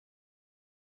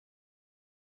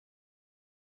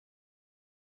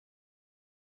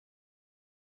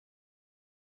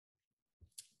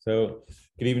So,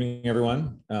 good evening,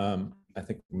 everyone. I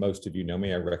think most of you know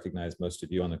me. I recognize most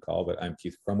of you on the call, but I'm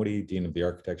Keith Crumwitty, Dean of the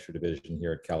Architecture Division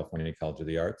here at California College of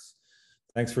the Arts.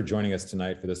 Thanks for joining us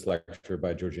tonight for this lecture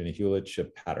by Georgina Huljich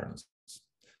of Patterns.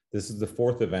 This is the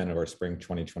fourth event of our Spring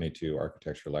 2022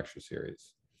 Architecture Lecture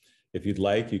Series. If you'd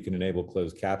like, you can enable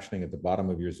closed captioning at the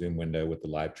bottom of your Zoom window with the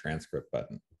live transcript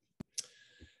button.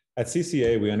 At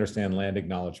CCA, we understand land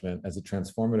acknowledgement as a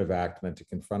transformative act meant to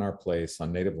confront our place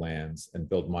on native lands and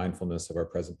build mindfulness of our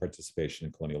present participation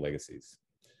in colonial legacies.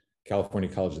 California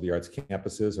College of the Arts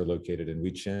campuses are located in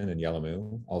Huichin and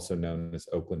Yelamu, also known as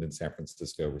Oakland and San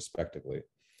Francisco, respectively,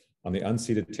 on the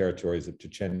unceded territories of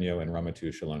Chochenyo and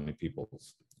Ramaytush Ohlone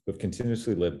peoples, who have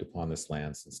continuously lived upon this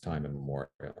land since time immemorial.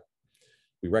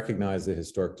 We recognize the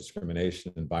historic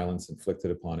discrimination and violence inflicted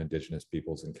upon Indigenous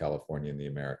peoples in California and the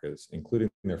Americas,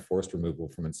 including their forced removal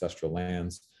from ancestral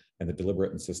lands and the deliberate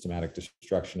and systematic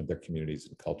destruction of their communities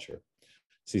and culture.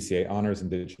 CCA honors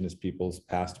Indigenous peoples,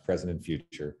 past, present, and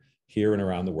future, here and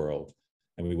around the world,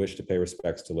 and we wish to pay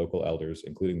respects to local elders,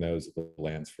 including those of the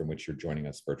lands from which you're joining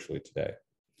us virtually today.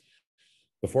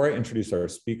 Before I introduce our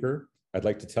speaker, I'd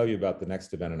like to tell you about the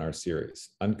next event in our series,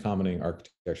 Uncommoning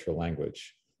Architectural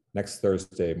Language, next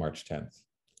Thursday, March 10th.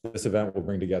 This event will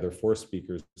bring together 4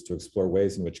 speakers to explore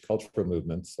ways in which cultural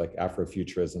movements like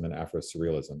Afrofuturism and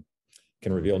Afro-Surrealism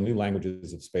can reveal new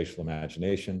languages of spatial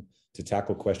imagination to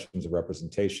tackle questions of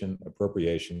representation,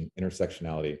 appropriation,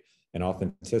 intersectionality, and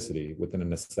authenticity within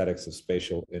an aesthetics of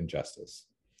spatial injustice.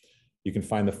 You can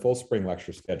find the full spring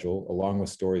lecture schedule along with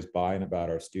stories by and about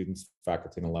our students,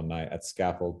 faculty, and alumni at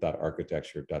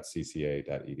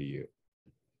scaffold.architecture.cca.edu.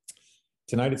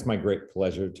 Tonight, it's my great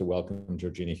pleasure to welcome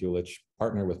Georgina Huljich,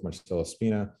 partner with Marcelo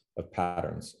Spina of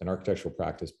Patterns, an architectural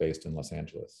practice based in Los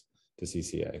Angeles, to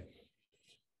CCA.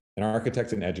 An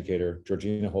architect and educator,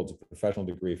 Georgina holds a professional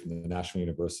degree from the National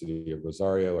University of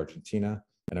Rosario, Argentina,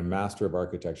 and a Master of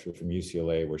Architecture from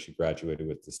UCLA, where she graduated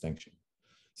with distinction.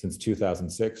 Since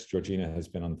 2006, Georgina has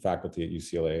been on the faculty at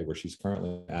UCLA, where she's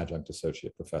currently an adjunct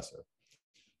associate professor.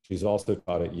 She's also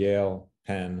taught at Yale,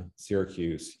 Penn,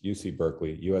 Syracuse, UC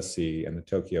Berkeley, USC, and the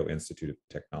Tokyo Institute of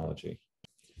Technology.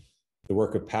 The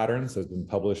work of Patterns has been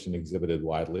published and exhibited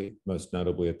widely, most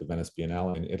notably at the Venice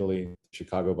Biennale in Italy,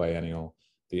 Chicago Biennial,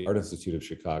 the Art Institute of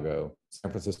Chicago, San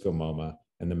Francisco MoMA,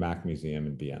 and the Mack Museum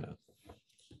in Vienna.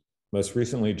 Most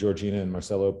recently, Georgina and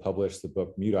Marcelo published the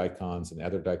book Mute Icons and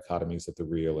Other Dichotomies of the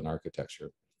Real in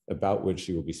Architecture, about which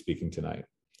she will be speaking tonight.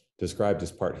 Described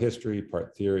as part history,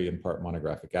 part theory, and part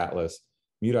monographic atlas,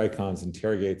 Mute Icons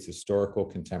interrogates historical,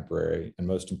 contemporary, and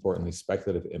most importantly,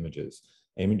 speculative images,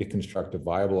 aiming to construct a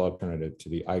viable alternative to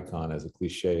the icon as a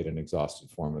cliched and exhausted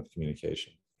form of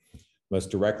communication. Most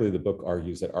directly, the book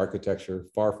argues that architecture,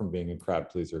 far from being a crowd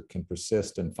pleaser, can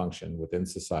persist and function within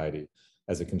society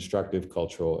as a constructive,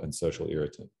 cultural, and social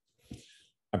irritant.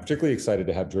 I'm particularly excited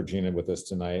to have Georgina with us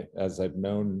tonight, as I've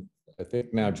known, I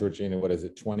think now, Georgina, what is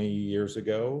it, 20 years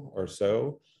ago or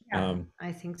so? Yeah,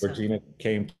 I think so. Georgina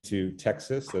came to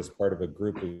Texas as part of a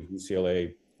group of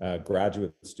UCLA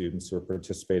graduate students who are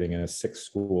participating in a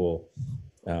 6-school,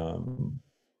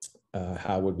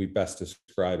 how would we best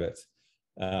describe it?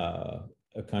 A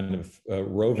kind of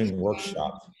roving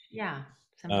workshop. Yeah.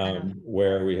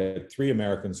 Where we had 3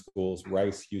 American schools,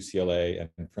 Rice, UCLA,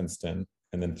 and Princeton,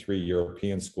 and then 3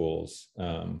 European schools.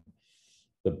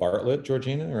 The Bartlett,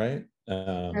 Georgina, right?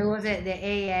 Was it the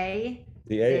AA?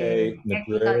 The AA, the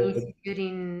Technical Institute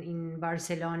in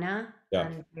Barcelona. Yeah.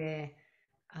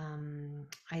 And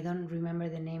I don't remember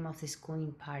the name of the school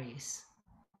in Paris.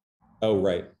 Oh,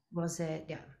 right. Was it?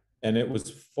 Yeah. And it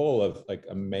was full of like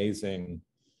amazing.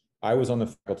 I was on the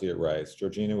faculty at Rice.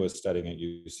 Georgina was studying at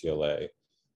UCLA.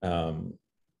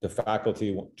 The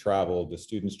faculty traveled, the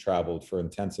students traveled for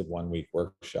intensive 1-week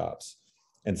workshops.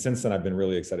 And since then, I've been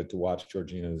really excited to watch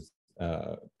Georgina's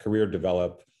career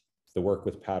develop, the work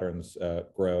with Patterns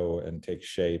grow and take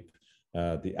shape,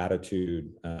 the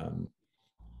attitude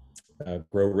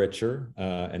grow richer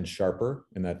and sharper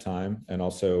in that time. And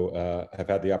also have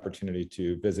had the opportunity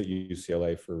to visit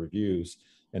UCLA for reviews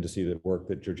and to see the work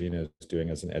that Georgina is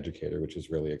doing as an educator, which is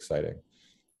really exciting.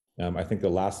 I think the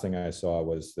last thing I saw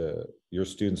was your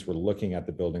students were looking at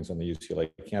the buildings on the UCLA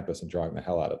campus and drawing the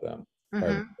hell out of them, if I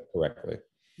remember correctly.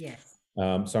 Yes.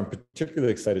 So I'm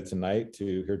particularly excited tonight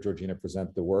to hear Georgina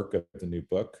present the work of the new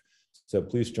book. So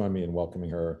please join me in welcoming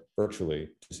her virtually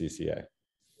to CCA.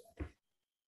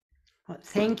 Well,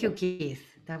 thank you, Keith.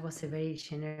 That was a very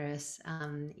generous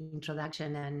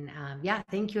introduction. And yeah,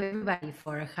 thank you everybody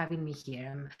for having me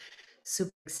here. I'm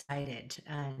super excited.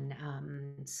 And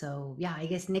so, yeah, I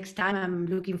guess next time I'm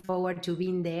looking forward to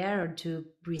being there or to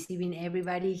receiving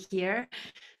everybody here.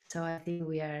 So I think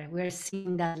we're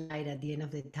seeing that light at the end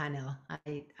of the tunnel.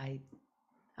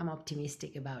 I'm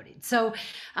optimistic about it. So,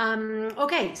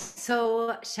 okay.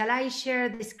 So shall I share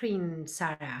the screen,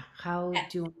 Sarah? How Yeah.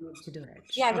 do you want me to do it?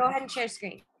 Yeah, go Okay. ahead and share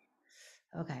screen.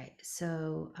 Okay.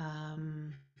 So,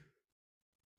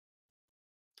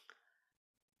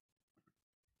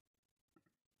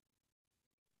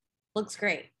 Looks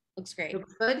great. Looks great.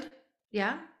 looks good.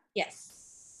 Yeah. Yes.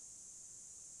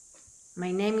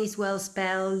 My name is well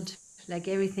spelled, like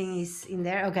everything is in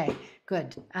there. Okay,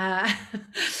 good.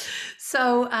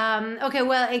 So, okay,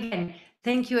 well, again,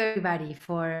 thank you everybody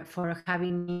for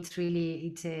having me.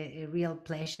 It's a real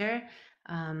pleasure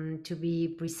to be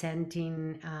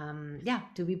presenting,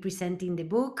 to be presenting the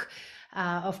book.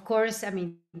 Of course, I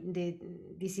mean,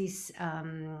 this is,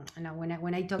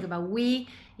 when I talk about we,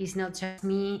 it's not just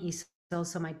me, it's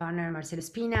also my partner Marcelo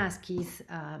Espina, as Keith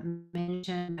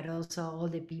mentioned, but also all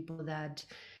the people that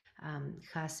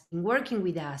has been working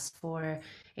with us for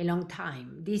a long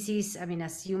time. This is, I mean,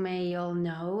 as you may all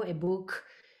know, a book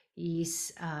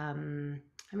is,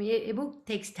 a book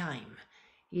takes time.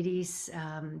 It is,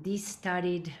 this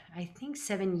started, I think,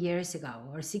 7 years ago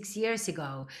or 6 years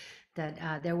ago,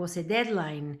 that there was a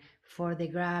deadline for the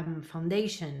Graham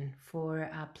Foundation for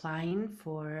applying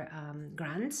for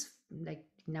grants. Like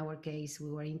in our case, we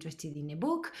were interested in a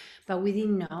book, but we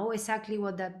didn't know exactly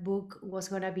what that book was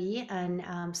going to be. And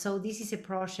so this is a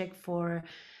project for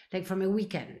like from a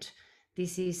weekend.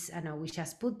 This is, I know, we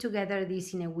just put together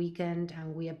this in a weekend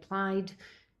and we applied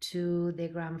to the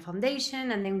Graham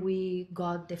Foundation, and then we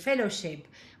got the fellowship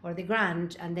or the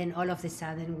grant, and then all of a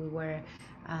sudden we were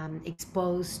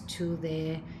exposed to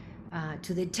the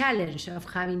challenge of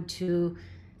having to,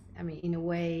 I mean, in a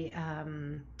way,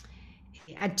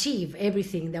 achieve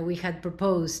everything that we had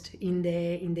proposed in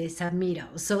the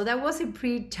submittal. So that was a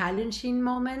pretty challenging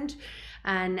moment.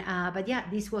 And but yeah,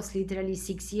 this was literally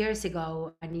 6 years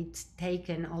ago, and it's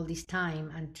taken all this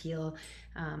time until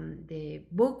the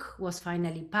book was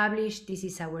finally published. This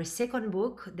is our second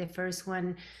book. The first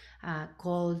one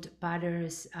called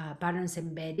Patterns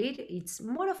Embedded. It's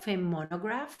more of a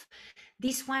monograph.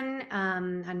 This one,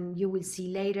 and you will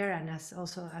see later, and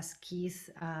as Keith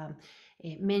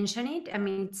mention it. I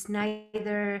mean, it's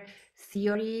neither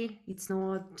theory. It's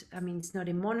not. I mean, it's not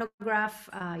a monograph.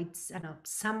 It's, I don't know,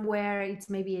 somewhere. It's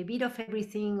maybe a bit of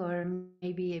everything, or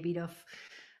maybe a bit of,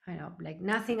 I know, like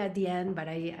nothing at the end. But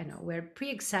I know we're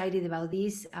pretty excited about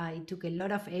this. It took a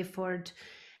lot of effort,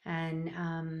 and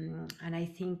I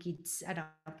think it's, I don't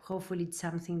know, hopefully it's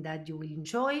something that you will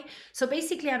enjoy. So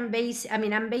basically, I'm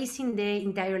basing the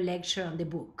entire lecture on the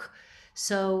book.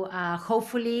 So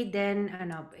hopefully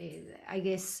then, I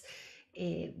guess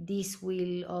this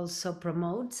will also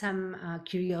promote some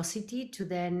curiosity to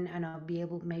then, be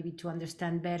able maybe to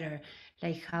understand better,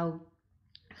 like how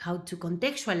to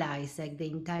contextualize like the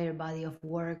entire body of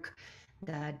work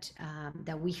that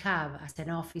we have as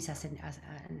an office,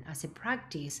 as a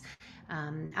practice,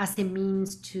 as a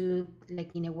means to,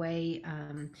 like, in a way,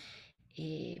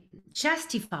 uh,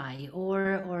 justify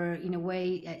or in a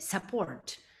way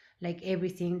support like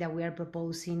everything that we are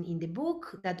proposing in the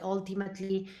book, that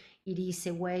ultimately it is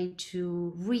a way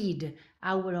to read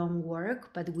our own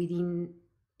work but within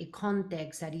a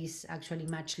context that is actually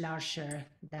much larger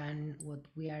than what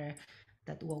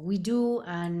we do,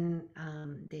 and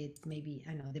the, maybe,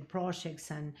 I know, the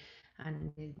projects and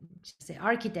just the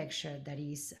architecture that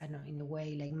is, I know, in a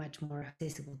way, like much more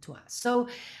accessible to us.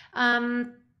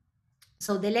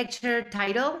 So the lecture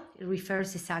title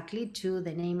refers exactly to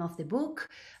the name of the book,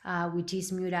 which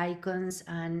is Mute Icons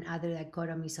and Other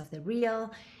Dichotomies of the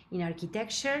Real in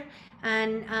Architecture.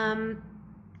 And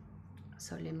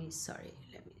so let me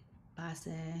pass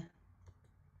the,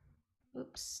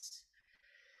 oops.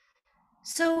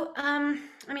 So,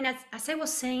 as I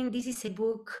was saying, this is a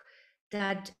book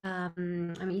that,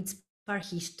 it's part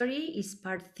history, it's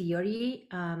part theory,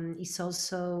 it's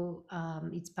also,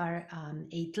 it's part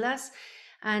atlas.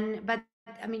 But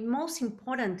most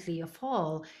importantly of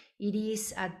all, it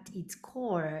is at its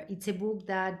core, it's a book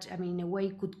that, in a way,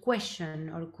 could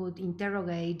question or could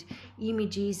interrogate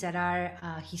images that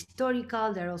are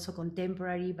historical, they're also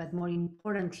contemporary, but more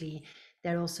importantly,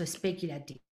 they're also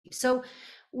speculative. So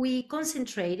we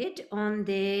concentrated on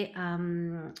the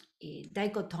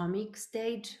dichotomic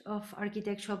state of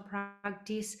architectural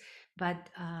practice, but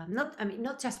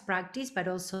not just practice, but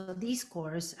also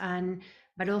discourse,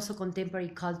 but also contemporary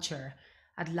culture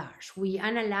at large. We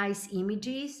analyzed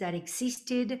images that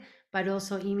existed, but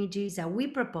also images that we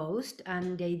proposed,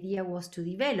 and the idea was to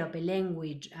develop a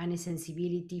language and a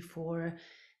sensibility for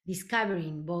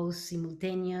discovering both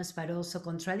simultaneous but also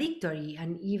contradictory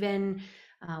and even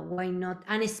why not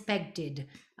unexpected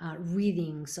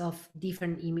readings of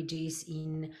different images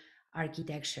in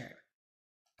architecture.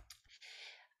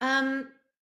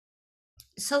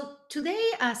 So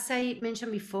today, as I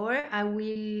mentioned before, I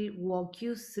will walk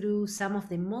you through some of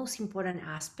the most important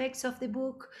aspects of the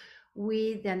book,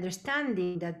 with the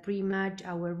understanding that pretty much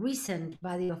our recent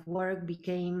body of work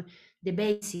became the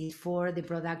basis for the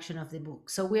production of the book.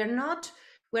 So we're not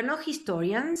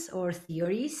historians or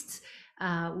theorists.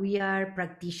 We are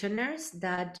practitioners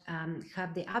that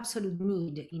have the absolute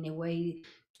need, in a way,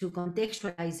 to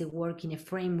contextualize the work in a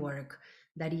framework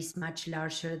that is much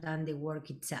larger than the work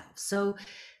itself. So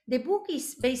the book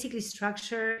is basically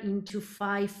structured into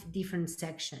 5 different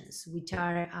sections, which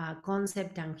are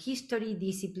concept and history,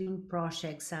 discipline,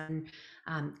 projects, and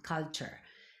culture.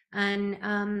 And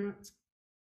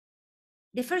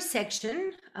the first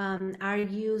section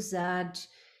argues that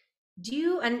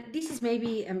and this is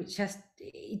maybe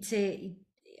it's a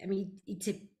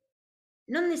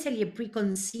not necessarily a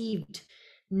preconceived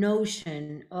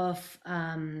notion of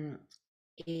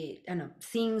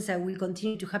things that will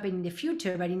continue to happen in the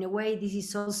future, but in a way, this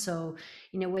is also,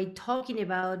 in a way, talking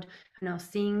about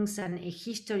things and a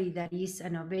history that is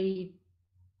very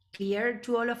clear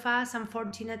to all of us,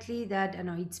 unfortunately, that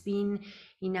it's been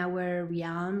in our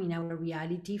realm, in our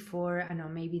reality for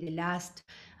maybe the last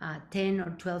 10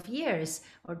 or 12 years,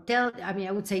 or I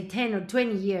would say 10 or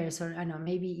 20 years, or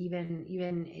maybe even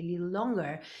a little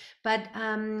longer, but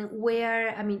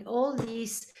where all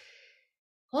these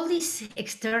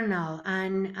external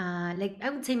and I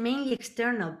would say mainly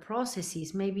external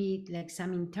processes, maybe like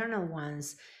some internal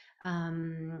ones,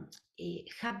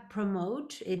 have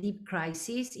promoted a deep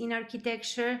crisis in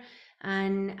architecture,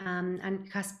 and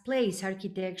has placed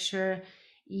architecture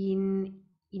in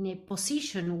a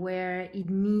position where it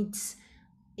needs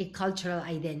a cultural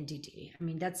identity.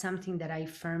 That's something that I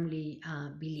firmly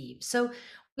believe. So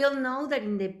we all know that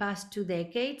in the past 2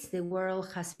 decades, the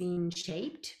world has been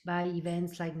shaped by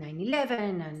events like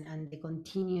 9/11 and the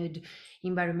continued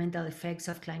environmental effects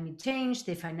of climate change,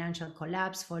 the financial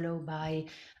collapse followed by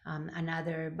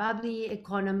another bubbly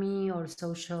economy, or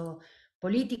social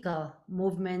political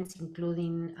movements,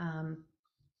 including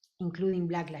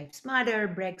Black Lives Matter,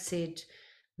 Brexit,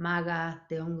 MAGA,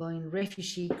 the ongoing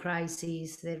refugee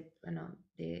crisis,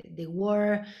 the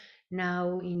war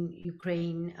now in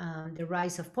Ukraine, the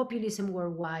rise of populism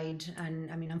worldwide, and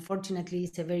unfortunately,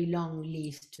 it's a very long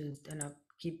list to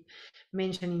keep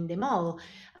mentioning them all.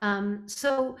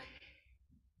 So,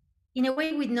 in a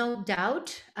way, with no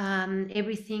doubt,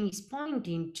 everything is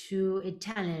pointing to a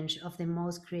challenge of the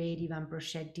most creative and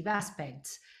projective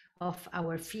aspects of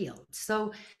our field.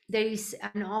 So there is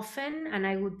an often, and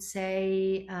I would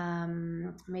say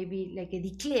maybe like a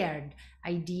declared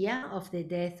idea of the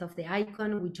death of the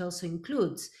icon, which also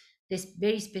includes this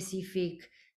very specific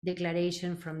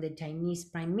declaration from the Chinese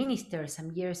Prime Minister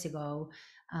some years ago,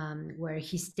 where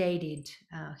he stated,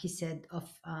 he said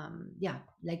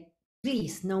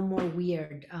please, no more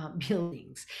weird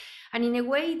buildings. And in a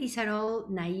way, these are all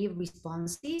naive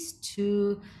responses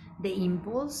to the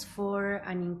impulse for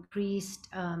an increased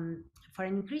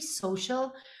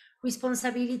social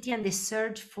responsibility, and the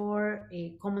search for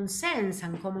a common sense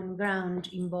and common ground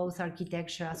in both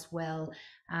architecture as well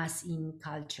as in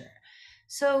culture.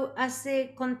 So as the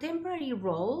contemporary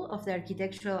role of the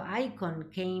architectural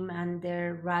icon came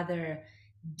under rather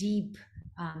deep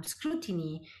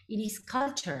scrutiny, it is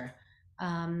culture,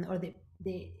 or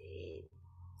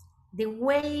the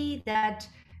way that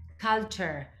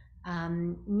culture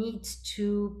needs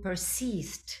to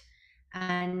persist,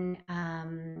 and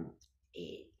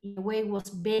in a way was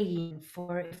begging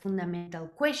for a fundamental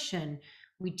question,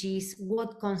 which is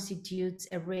what constitutes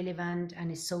a relevant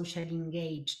and a socially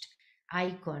engaged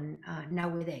icon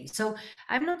nowadays. So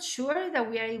I'm not sure that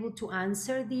we are able to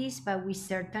answer this, but we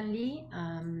certainly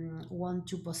want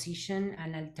to position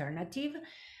an alternative.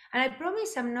 And I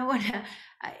promise I'm not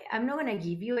gonna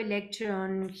give you a lecture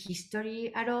on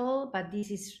history at all, but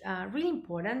this is really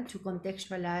important to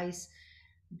contextualize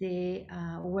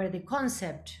where the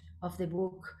concept of the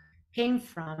book came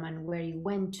from and where it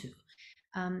went to.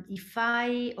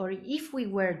 If we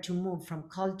were to move from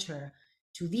culture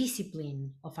to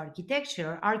discipline of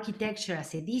architecture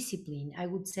as a discipline, I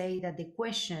would say that the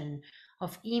question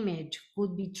of image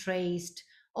could be traced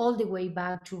all the way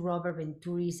back to Robert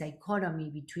Venturi's dichotomy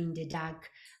between the duck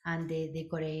and the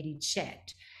decorated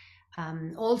shed.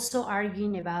 Also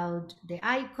arguing about the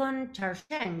icon, Charles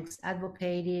Shanks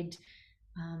advocated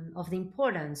of the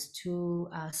importance to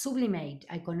sublimate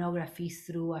iconography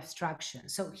through abstraction.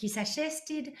 So he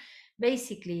suggested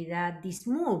basically that this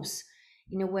moves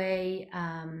in a way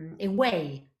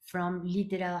away from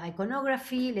literal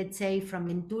iconography, let's say from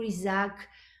Venturi's Zach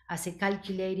as a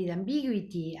calculated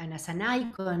ambiguity and as an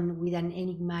icon with an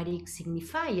enigmatic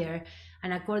signifier,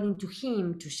 and according to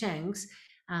him, to Shanks,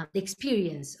 the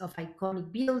experience of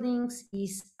iconic buildings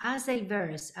is as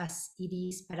diverse as it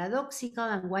is paradoxical,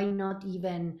 and why not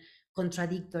even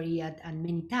contradictory at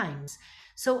many times.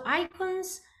 So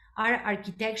icons are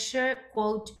architecture,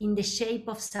 quote, in the shape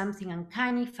of something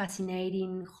uncanny,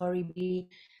 fascinating, horribly,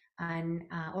 and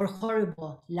or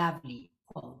horrible, lovely,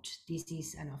 quote. This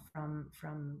is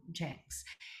from Jenks.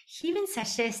 He even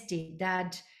suggested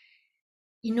that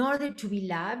in order to be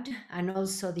loved and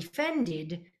also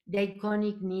defended, the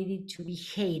iconic needed to be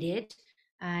hated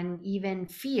and even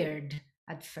feared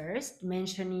at first,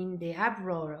 mentioning the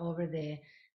uproar over the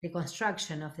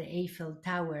construction of the Eiffel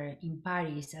Tower in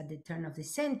Paris at the turn of the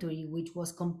century, which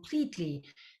was completely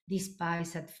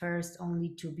despised at first, only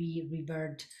to be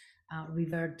reverted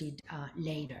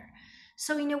later.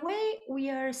 So in a way,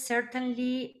 we are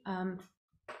certainly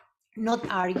not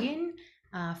arguing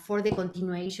for the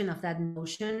continuation of that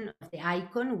notion of the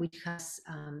icon, which has,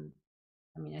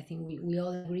 I think we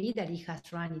all agree that it has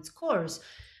run its course,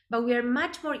 but we are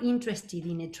much more interested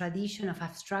in a tradition of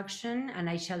abstraction, and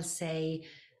I shall say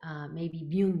maybe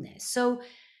viewedness. So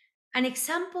an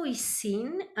example is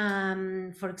seen,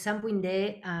 for example, in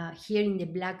the here in the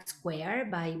Black Square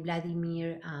by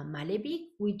Vladimir Malevich,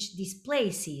 which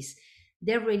displaces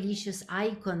the religious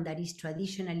icon that is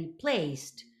traditionally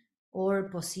placed or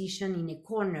positioned in a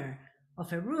corner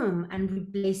of a room and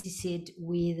replaces it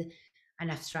with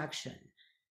an abstraction.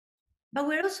 But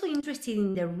we're also interested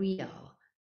in the real,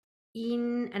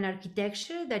 in an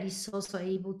architecture that is also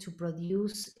able to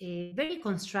produce a very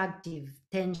constructive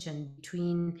tension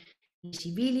between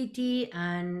legibility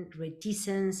and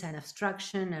reticence and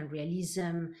abstraction and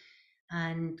realism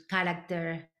and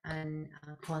character and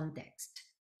context.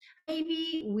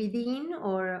 Maybe within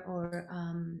or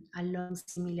along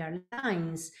similar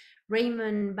lines,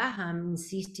 Raymond Baham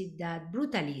insisted that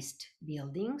brutalist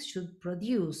buildings should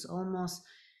produce almost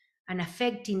an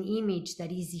affecting image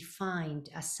that is defined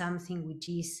as something which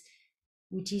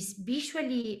is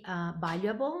visually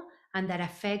valuable and that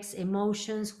affects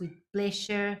emotions with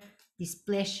pleasure,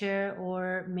 displeasure,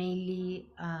 or maybe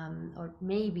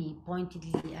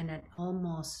pointedly an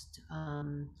almost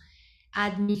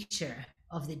admixture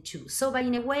of the two. So, but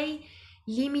in a way,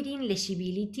 limiting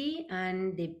legibility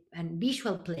and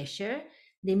visual pleasure,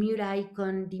 the mute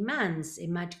icon demands a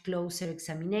much closer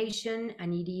examination,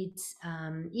 and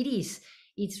it is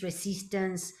its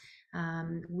resistance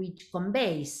which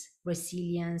conveys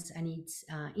resilience, and its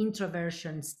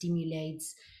introversion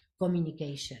stimulates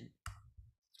communication.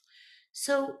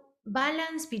 So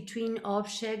balance between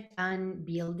object and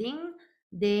building,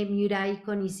 the mute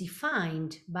icon is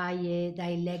defined by a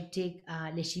dialectic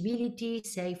legibility,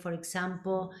 say, for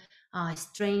example,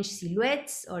 strange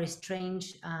silhouettes or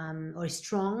strange or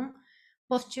strong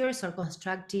postures or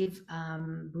constructive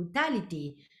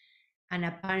brutality, and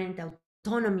apparent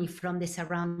autonomy from the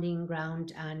surrounding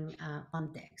ground and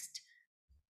context.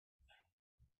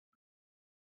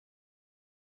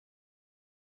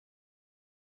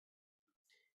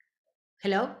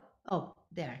 Hello? Oh,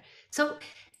 there.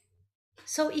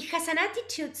 So it has an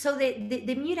attitude, so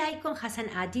the mute icon has an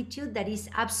attitude that is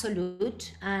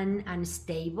absolute and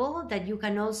unstable, that you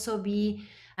can also be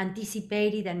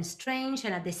anticipated and strange,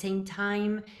 and at the same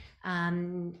time,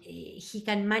 he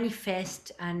can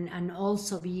manifest and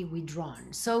also be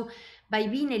withdrawn. So by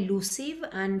being elusive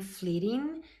and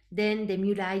fleeting, then the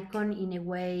mute icon in a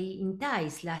way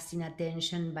entices lasting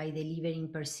attention by delivering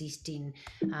persisting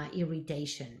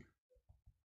irritation.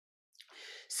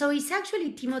 So it's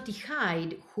actually Timothy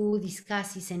Hyde who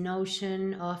discusses a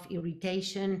notion of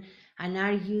irritation and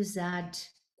argues that,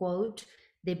 quote,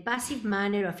 the passive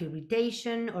manner of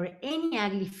irritation or any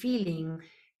ugly feeling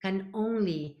can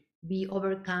only be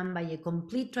overcome by a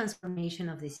complete transformation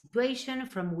of the situation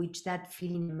from which that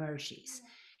feeling emerges.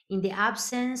 In the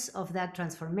absence of that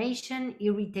transformation,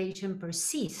 irritation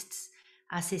persists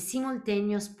as a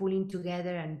simultaneous pulling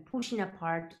together and pushing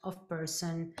apart of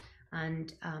person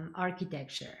and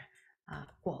architecture,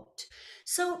 quote.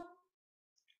 So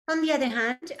on the other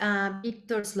hand,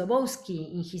 Victor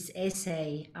Slobowski, in his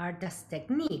essay, Art as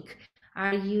Technique,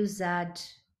 argues that,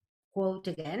 quote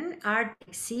again, art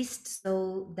exists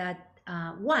so that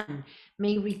one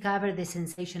may recover the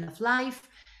sensation of life.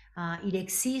 It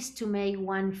exists to make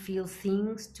one feel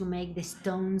things, to make the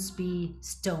stones be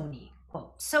stony,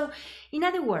 quote. So in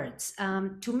other words,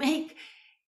 to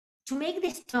make the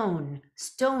stone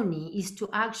stony is to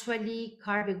actually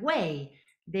carve away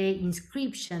the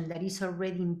inscription that is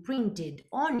already imprinted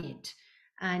on it,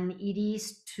 and it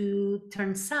is to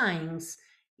turn signs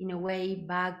in a way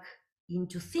back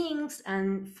into things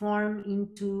and form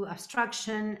into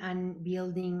abstraction and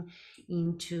building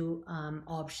into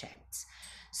objects.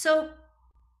 So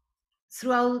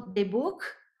throughout the book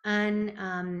and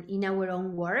in our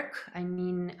own work, I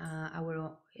mean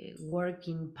our work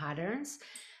in patterns,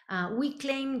 we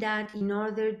claim that in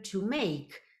order to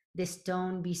make the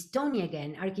stone be stony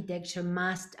again, architecture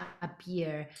must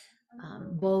appear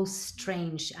both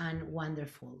strange and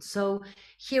wonderful. So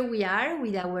here we are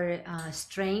with our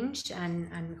strange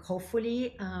and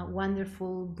hopefully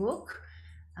wonderful book.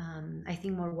 I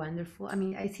think more wonderful. I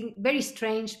mean, I think very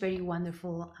strange, very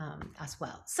wonderful as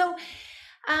well. So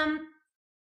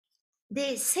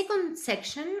the second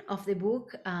section of the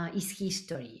book is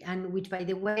history, and which, by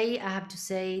the way, I have to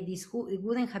say, it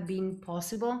wouldn't have been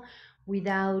possible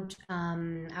without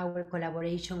our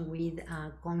collaboration with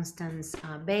Constance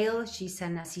Bale. She's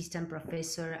an assistant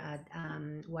professor at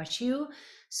WashU.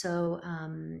 So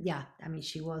yeah, I mean,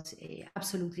 she was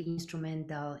absolutely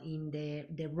instrumental in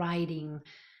the writing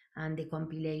and the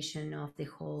compilation of the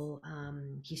whole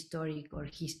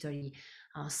history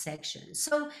section.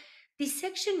 So this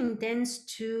section intends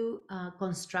to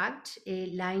construct a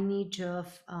lineage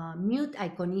of mute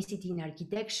iconicity in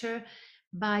architecture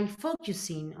by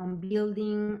focusing on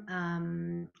building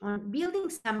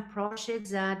some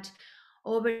projects that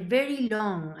over a very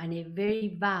long and a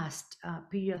very vast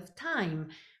period of time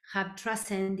have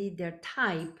transcended their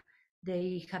type.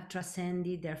 They have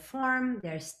transcended their form,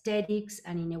 their aesthetics,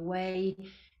 and in a way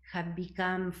have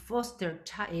become foster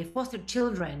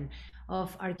children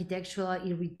of architectural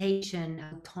irritation,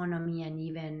 autonomy, and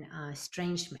even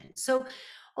estrangement. So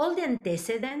all the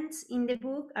antecedents in the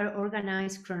book are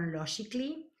organized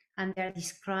chronologically, and they're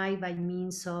described by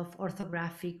means of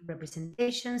orthographic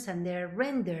representations, and they're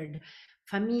rendered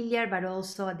familiar, but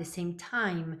also at the same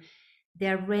time,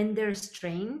 they're rendered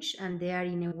strange, and they are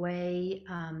in a way,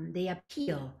 they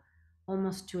appeal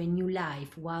almost to a new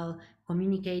life while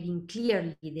communicating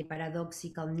clearly the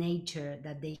paradoxical nature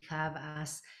that they have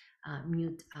as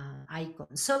mute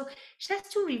icons. So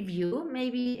just to review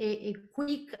maybe a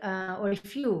quick or a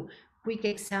few quick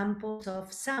examples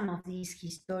of some of these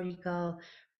historical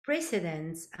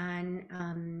precedents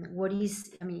and what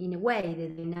is, I mean, in a way, the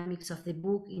dynamics of the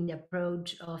book in the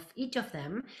approach of each of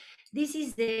them. This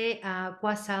is the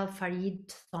Quasal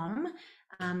Farid thumb,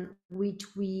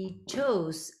 which we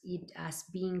chose it as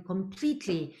being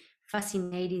completely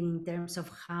fascinating in terms of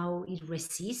how it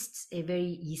resists a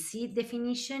very easy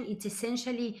definition. It's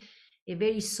essentially a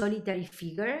very solitary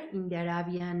figure in the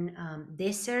Arabian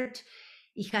desert.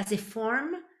 It has a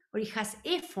form, or it has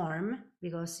a form,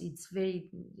 because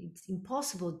it's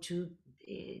impossible to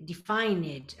define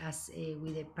it as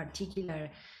with a particular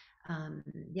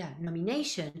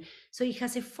nomination. So it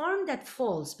has a form that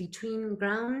falls between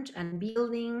ground and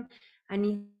building,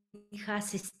 and it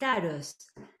has a status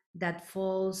that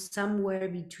falls somewhere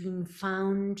between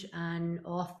found and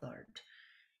authored.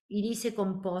 It is a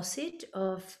composite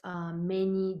of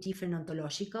many different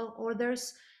ontological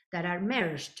orders that are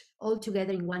merged all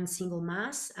together in one single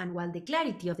mass, and while the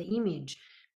clarity of the image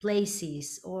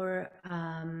places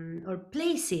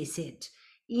places it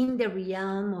in the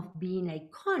realm of being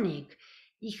iconic,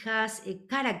 it has a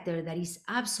character that is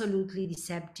absolutely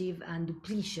deceptive and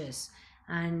duplicitous,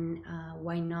 and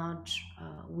why not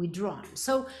withdrawn.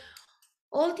 So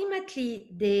ultimately,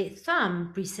 the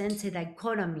thumb presents a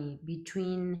dichotomy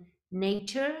between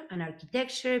nature and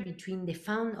architecture, between the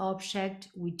found object,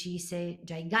 which is a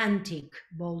gigantic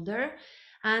boulder,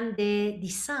 and the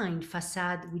designed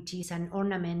facade, which is an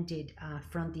ornamented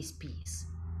frontispiece.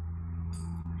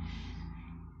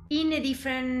 In a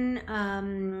different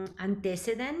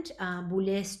antecedent,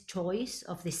 Boulet's choice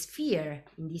of the sphere,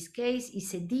 in this case,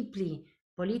 is a deeply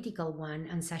political one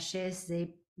and suggests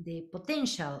the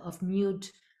potential of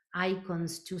mute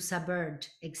icons to subvert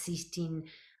existing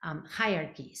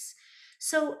hierarchies.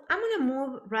 So I'm going to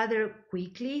move rather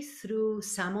quickly through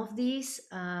some of these,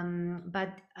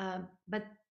 but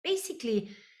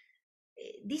basically,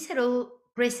 these are all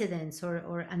precedents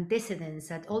or antecedents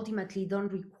that ultimately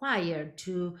don't require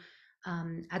to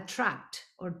attract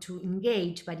or to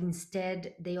engage, but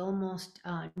instead they almost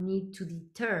need to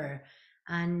deter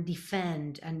and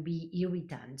defend and be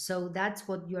irritant. So that's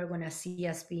what you are going to see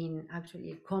as being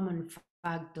actually a common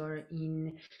factor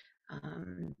in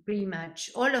pretty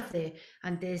much all of the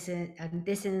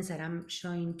antecedents that I'm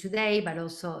showing today, but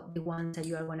also the ones that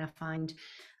you are going to find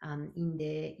in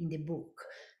the book.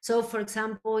 So, for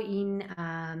example, in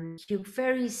Hugh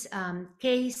Ferry's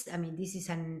case, I mean, this is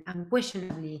an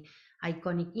unquestionably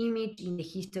iconic image in the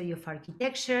history of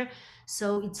architecture.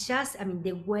 So it's just, I mean,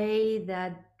 the way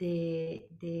that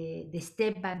the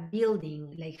step back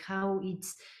building, like how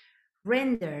it's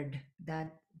rendered,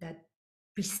 that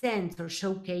presents or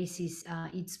showcases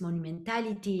its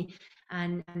monumentality,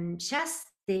 and just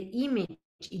the image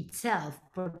itself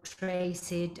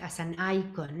portrays it as an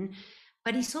icon,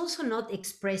 but it's also not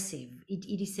expressive. It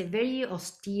is a very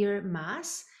austere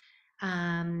mass,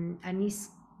 and is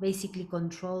basically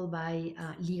controlled by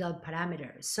legal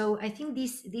parameters. So I think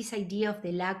this idea of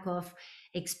the lack of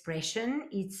expression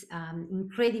is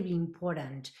incredibly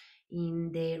important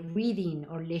in the reading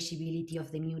or legibility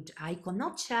of the mute icon,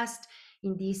 not just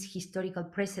in these historical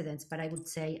precedents, but I would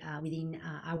say within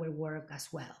our work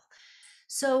as well.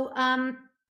 So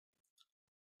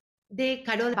the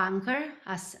Carola bunker,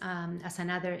 as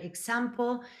another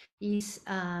example, is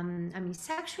I mean, it's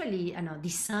actually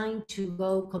designed to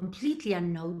go completely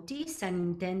unnoticed and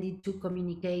intended to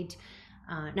communicate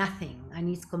nothing, and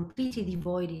it's completely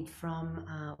devoid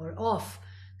from or of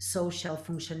social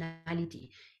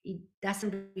functionality. It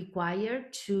doesn't require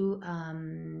to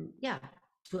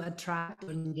to attract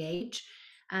or engage,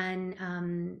 and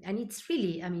it's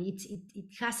really, I mean, it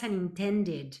has an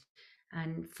intended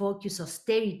and focus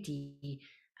austerity,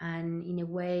 and in a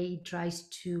way it tries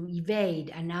to evade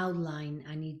an outline,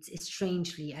 and it's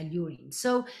strangely alluring.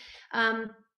 So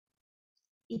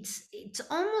it's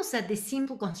almost at the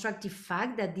simple constructive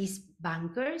fact that these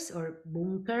bunkers or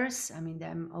bunkers, I mean,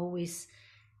 I'm always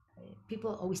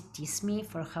people always tease me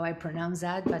for how I pronounce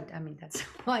that, but I mean, that's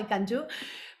all I can do.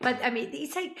 But I mean,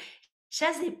 it's like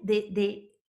just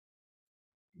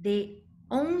the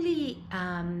only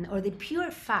or the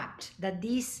pure fact that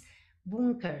these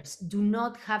bunkers do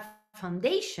not have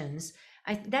foundations,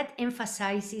 that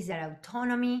emphasizes their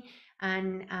autonomy,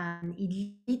 and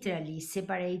it literally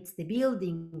separates the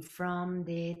building from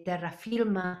the terra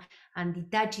firma and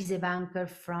detaches the bunker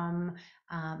from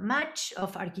much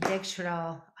of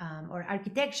architectural or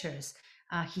architecture's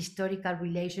historical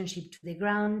relationship to the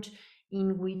ground,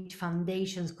 in which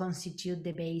foundations constitute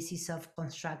the basis of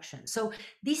construction. So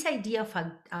this idea of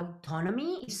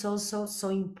autonomy is also so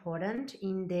important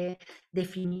in the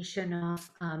definition of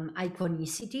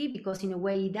iconicity, because in a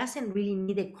way it doesn't really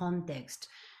need a context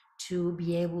to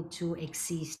be able to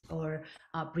exist or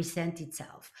present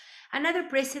itself. Another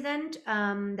precedent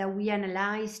that we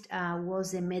analyzed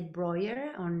was the Met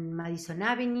Breuer on Madison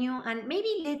Avenue, and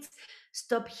maybe let's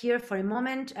stop here for a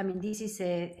moment. I mean, this is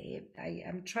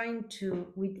I'm trying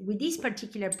to, with this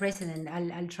particular precedent,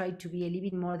 I'll try to be a little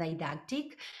bit more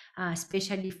didactic,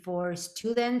 especially for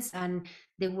students, and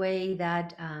the way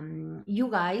that you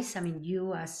guys, I mean,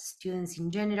 you as students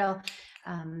in general,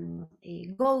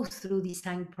 go through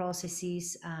design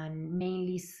processes, and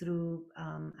mainly through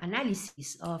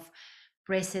analysis of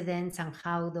precedents, and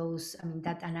how those, I mean,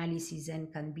 that analysis then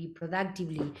can be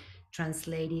productively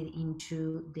translated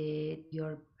into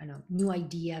your new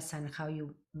ideas, and how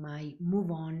you might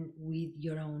move on with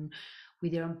your own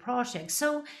project.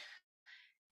 So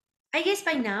I guess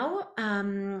by now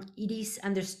it is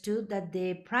understood that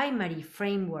the primary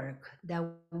framework that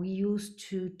we use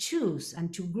to choose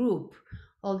and to group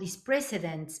all these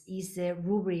precedents is the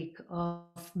rubric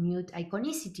of mute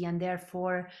iconicity, and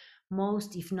therefore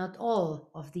most, if not all,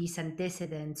 of these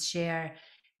antecedents share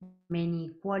many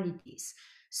qualities.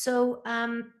 So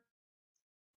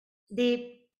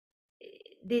the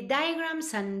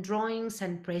diagrams and drawings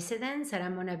and precedents that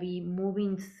I'm going to be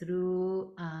moving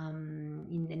through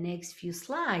in the next few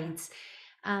slides,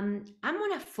 I'm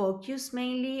going to focus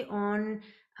mainly on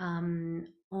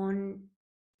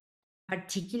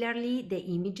particularly the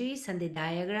images and the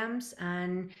diagrams,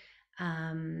 and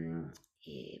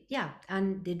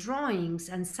and the drawings,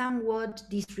 and somewhat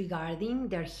disregarding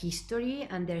their history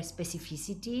and their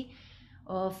specificity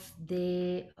of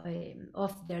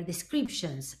their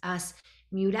descriptions as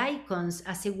mute icons,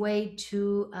 as a way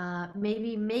to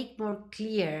maybe make more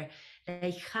clear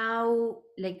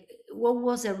what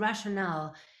was the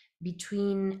rationale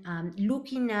between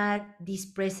looking at these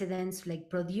precedents, like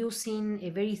producing a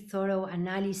very thorough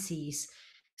analysis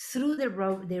through the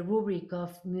rubric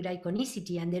of mute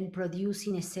iconicity, and then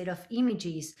producing a set of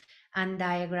images and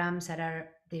diagrams that are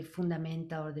the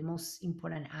fundamental or the most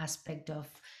important aspect of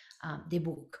the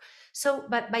book. So,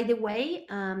 but by the way,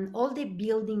 all the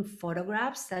building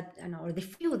photographs that, or the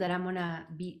few that I'm gonna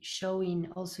be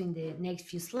showing also in the next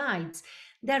few slides,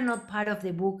 they're not part of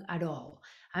the book at all.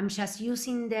 I'm just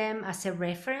using them as a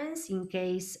reference in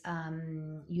case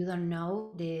you don't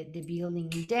know the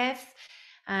building in depth,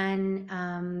 and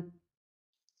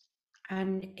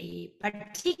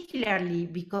particularly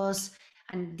because,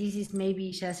 and this is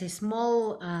maybe just a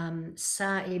small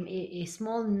a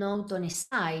small note on a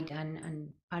side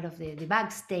and part of the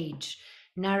backstage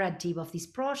narrative of this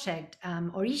project.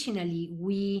 Originally,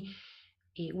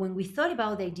 when we thought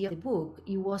about the idea of the book,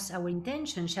 it was our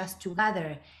intention just to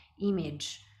gather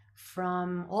image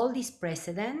from all these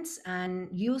precedents and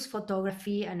use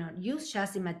photography and use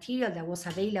just the material that was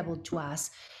available to us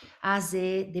as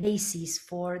the basis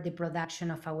for the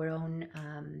production of our own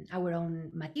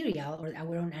material or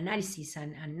our own analysis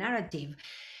and narrative.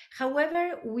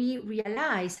 However, we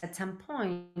realized at some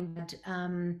point that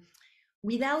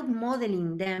without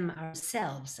modeling them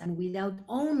ourselves and without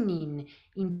owning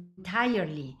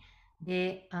entirely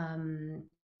the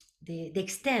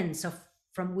extents of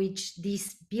from which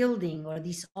this building or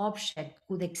this object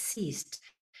could exist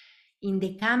in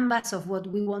the canvas of what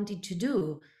we wanted to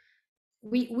do,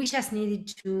 we just needed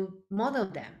to model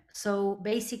them. So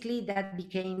basically that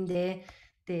became the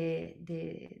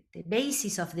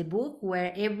basis of the book,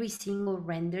 where every single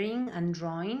rendering and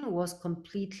drawing was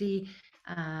completely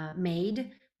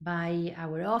made by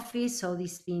our office. So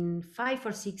this has been 5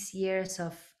 or 6 years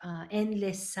of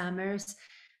endless summers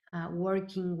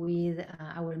working with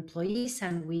our employees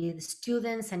and with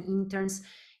students and interns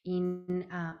in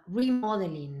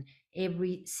remodeling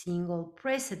every single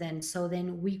precedent, so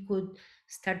then we could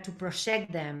start to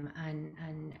project them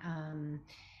and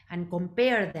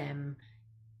compare them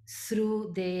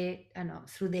through the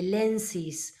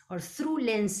lenses or through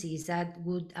lenses that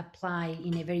would apply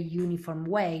in a very uniform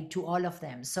way to all of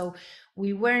them. So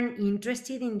we weren't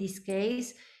interested in this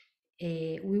case.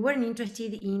 We weren't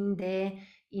interested in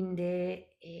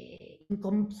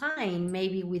complying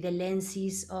maybe with the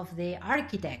lenses of the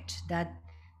architect that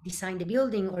designed the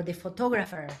building or the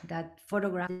photographer that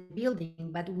photographed the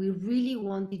building, but we really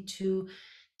wanted to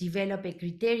develop a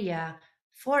criteria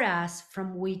for us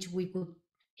from which we could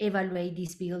evaluate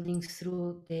these buildings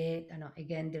through the,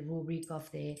 again, the rubric of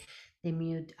the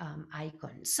mute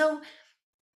icon. So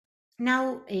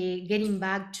now, getting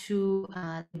back to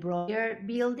the Breuer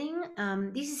building,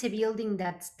 this is a building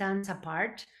that stands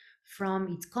apart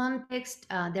from its context.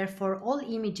 Therefore, all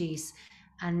images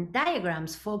and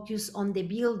diagrams focus on the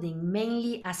building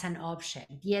mainly as an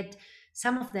object. Yet,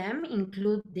 some of them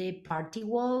include the party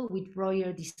wall with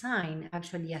Breuer design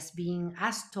actually as being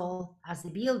as tall as the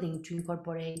building to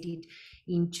incorporate it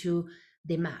into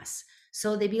the mass.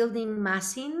 So the building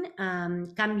massing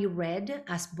can be read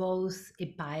as both a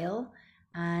pile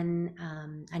and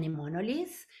a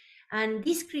monolith. And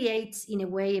this creates, in a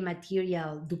way, a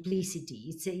material duplicity.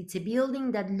 It's a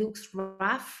building that looks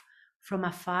rough from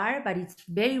afar, but it's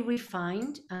very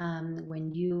refined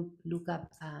when you look at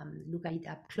it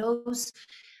up close.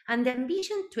 And the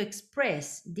ambition to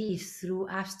express this through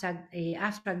abstract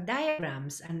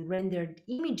diagrams and rendered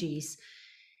images,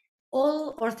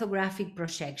 all orthographic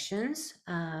projections,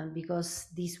 because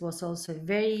this was also a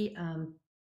very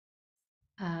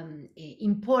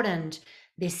important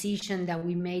decision that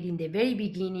we made in the very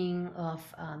beginning of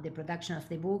the production of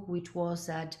the book, which was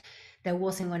that there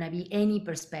wasn't going to be any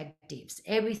perspectives.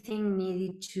 Everything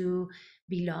needed to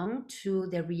belong to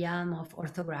the realm of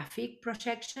orthographic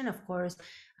projection, of course,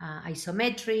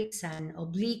 isometrics and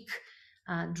oblique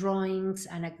drawings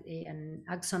and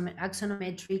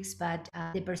axonometrics, but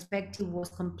the perspective was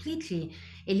completely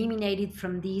eliminated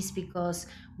from this because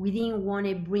we didn't want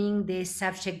to bring the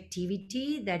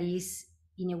subjectivity that is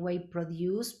in a way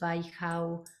produced by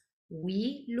how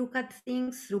we look at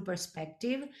things through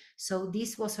perspective. So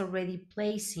this was already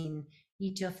placing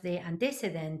each of the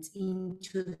antecedents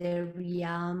into the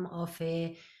realm of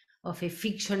a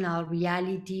fictional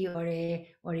reality or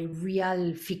a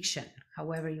real fiction,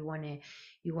 however you want to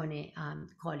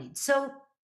call it. So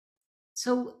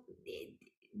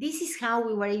this is how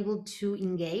we were able to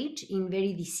engage in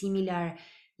very dissimilar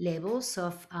levels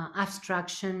of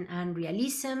abstraction and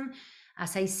realism.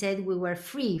 As I said, we were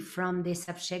free from the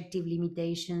subjective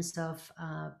limitations of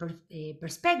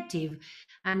perspective,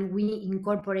 and we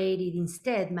incorporated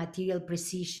instead material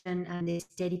precision and the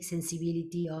aesthetic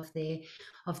sensibility of the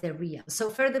real.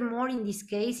 So furthermore, in this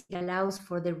case, it allows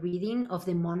for the reading of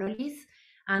the monolith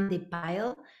and the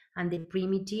pile and the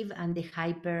primitive and the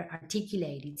hyper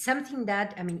articulated. Something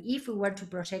that, I mean, if we were to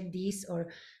project this or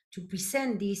to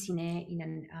present this in a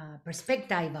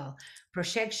perspectival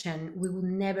projection, we would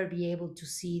never be able to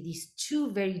see these two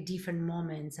very different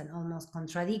moments and almost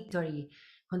contradictory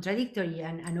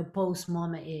and opposed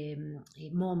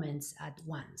moments at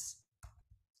once.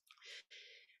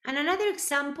 And another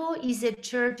example is the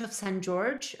Church of St.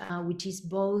 George, which is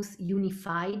both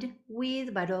unified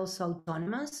with but also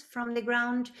autonomous from the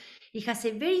ground. It has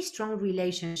a very strong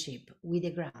relationship with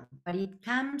the ground, but it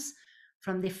comes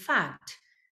from the fact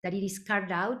that it is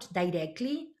carved out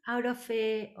directly out of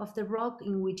the rock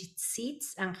in which it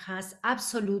sits and has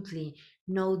absolutely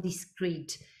no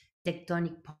discrete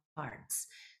tectonic parts.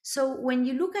 So when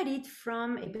you look at it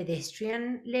from a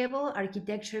pedestrian level,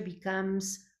 architecture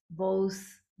becomes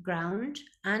both ground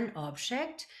and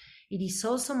object. It is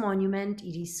also monument,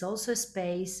 it is also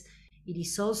space, it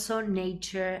is also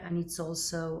nature, and it's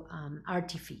also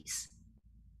artifice.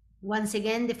 Once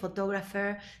again, the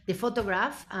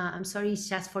photograph, I'm sorry, it's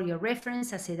just for your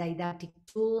reference as a didactic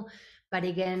tool, but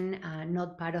again,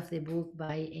 not part of the book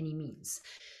by any means.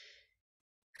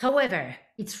 However,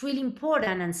 it's really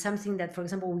important, and something that, for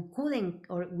example,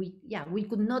 we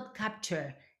could not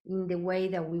capture in the way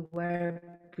that we were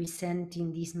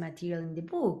presenting this material in the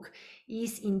book,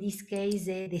 is in this case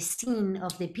the scene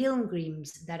of the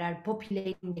pilgrims that are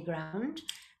populating the ground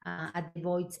at the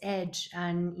void's edge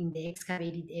and in the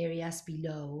excavated areas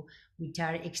below, which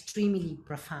are extremely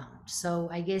profound. So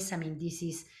I guess, I mean, this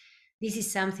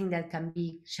is something that can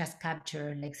be just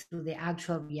captured like through the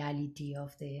actual reality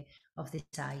of the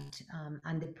site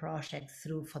and the project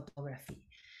through photography.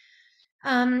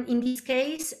 In this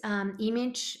case,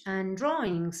 image and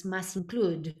drawings must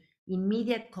include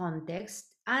immediate context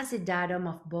as a datum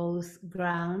of both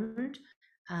ground,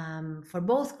 for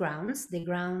both grounds, the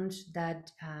ground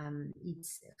that it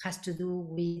has to do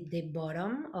with the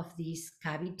bottom of this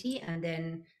cavity, and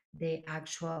then the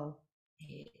actual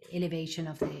elevation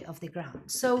of the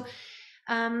ground. So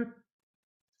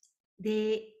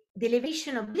the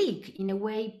elevation oblique in a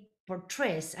way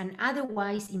portrays an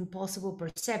otherwise impossible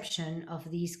perception of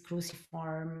this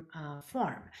cruciform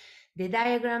form. The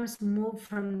diagrams move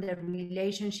from the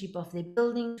relationship of the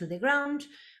building to the ground,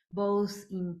 both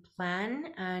in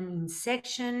plan and in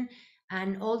section,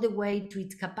 and all the way to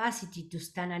its capacity to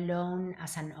stand alone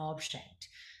as an object.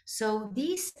 So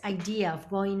this idea of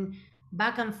going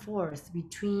back and forth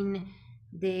between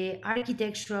the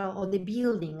architectural or the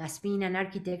building as being an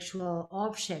architectural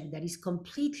object that is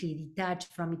completely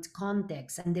detached from its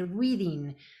context and the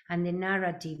reading and the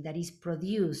narrative that is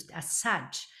produced as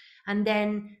such, and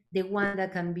then the one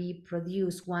that can be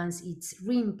produced once it's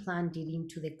reimplanted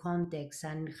into the context,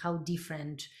 and how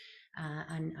different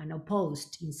and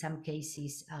opposed in some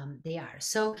cases they are.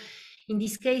 So in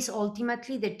this case,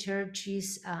 ultimately, the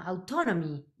church's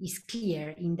autonomy is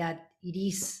clear in that it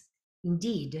is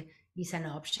indeed is an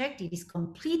object. It is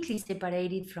completely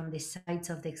separated from the sites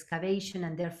of the excavation,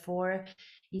 and therefore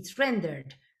it's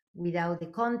rendered without the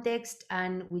context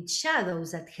and with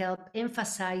shadows that help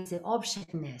emphasize the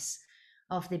objectness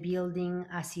of the building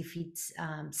as if it's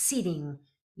sitting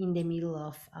in the middle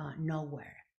of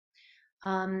nowhere.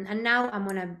 And now I'm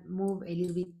going to move a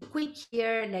little bit quick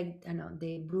here, like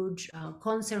the Bruges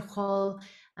concert hall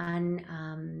and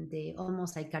the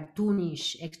almost like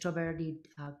cartoonish extroverted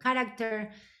character,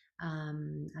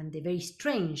 and the very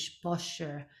strange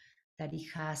posture that it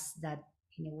has that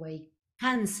in a way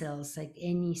cancels like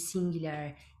any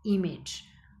singular image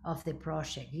of the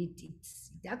project. It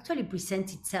actually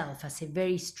presents itself as a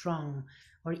very strong,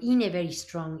 or in a very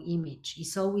strong image.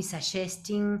 It's always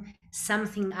suggesting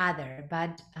something other,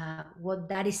 but what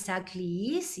that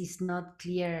exactly is not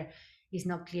clear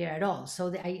at all.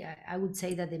 So I would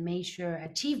say that the major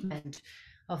achievement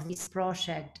of this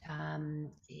project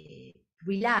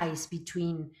relies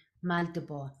between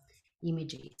multiple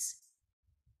images.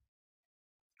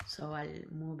 So I'll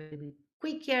move a bit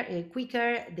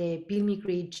quicker. The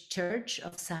Pilgrimage Church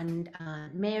of St.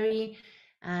 Mary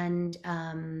and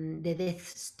the Death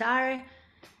Star.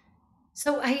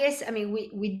 So I guess, I mean,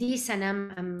 with this, and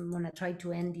I'm gonna try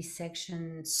to end this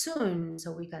section soon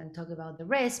so we can talk about the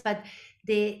rest, but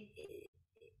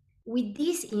with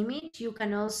this image, you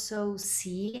can also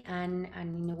see and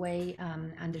in a way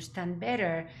understand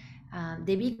better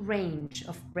the big range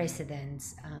of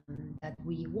precedents that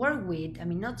we work with. I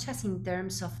mean, not just in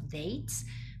terms of dates,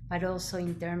 but also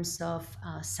in terms of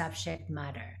subject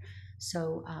matter.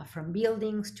 So from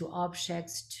buildings to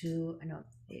objects to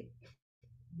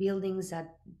buildings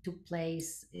that took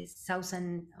place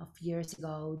thousands of years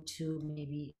ago to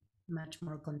maybe much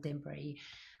more contemporary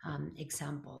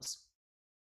examples.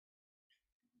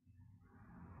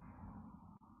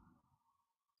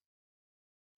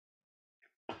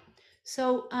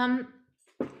 So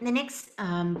the next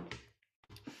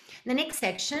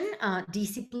section,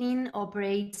 discipline,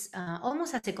 operates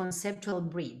almost as a conceptual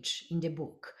bridge in the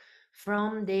book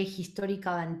from the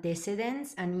historical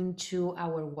antecedents and into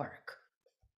our work.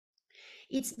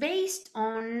 It's based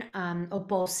on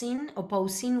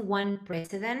opposing one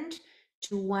precedent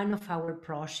to one of our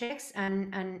projects,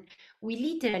 and we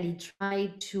literally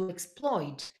try to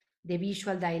exploit the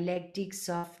visual dialectics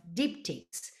of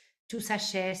diptychs to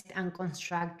suggest and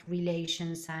construct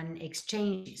relations and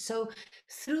exchanges. So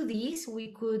through these,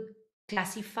 we could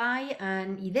classify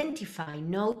and identify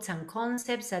notes and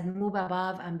concepts that move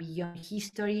above and beyond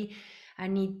history,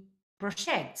 and it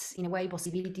projects, in a way,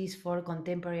 possibilities for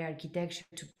contemporary architecture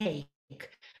to take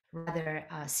rather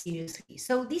seriously.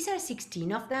 So these are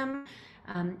 16 of them,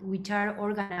 which are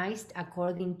organized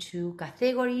according to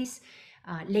categories,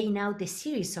 laying out a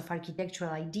series of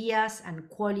architectural ideas and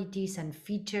qualities and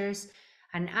features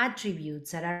and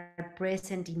attributes that are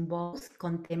present in both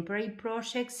contemporary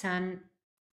projects and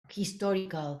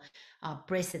historical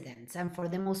precedents. And for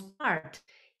the most part,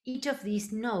 each of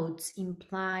these notes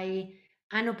imply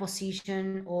an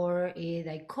opposition or a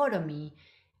dichotomy,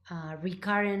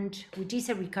 which is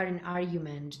a recurrent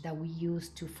argument that we use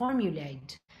to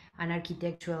formulate an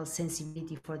architectural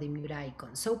sensibility for the mute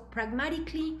icon. So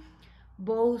pragmatically,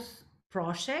 both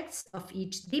projects of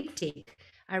each diptych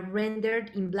are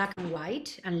rendered in black and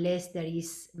white, unless there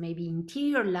is maybe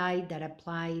interior light that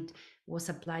was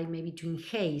applied maybe to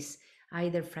enhance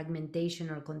either fragmentation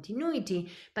or continuity,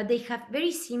 but they have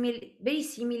very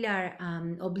similar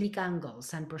oblique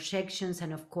angles and projections,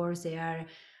 and of course they are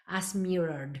as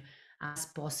mirrored as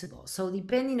possible. So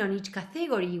depending on each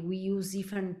category, we use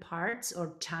different parts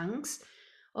or chunks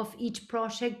of each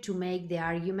project to make the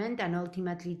argument and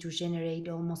ultimately to generate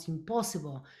almost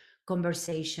impossible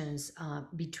conversations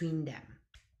between them.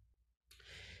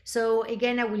 So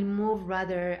again, I will move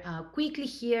rather quickly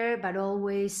here, but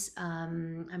always,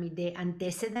 the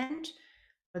antecedent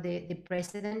or the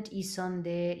precedent is on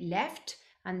the left,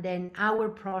 and then our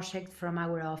project from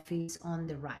our office on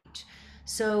the right.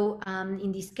 So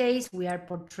in this case, we are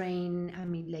portraying,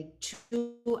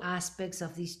 two aspects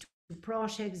of these two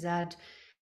projects that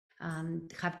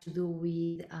have to do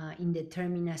with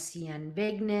indeterminacy and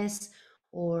vagueness,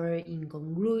 or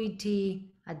incongruity,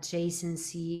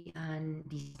 adjacency and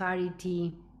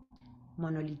disparity,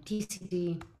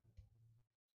 monolithicity,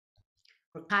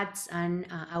 or cuts and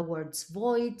outwards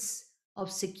voids,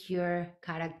 obscure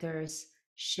characters,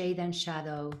 shade and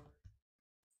shadow,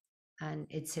 and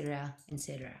etc.,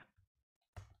 etc.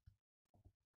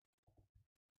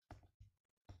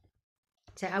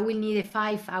 So I will need a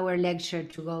 5-hour lecture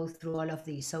to go through all of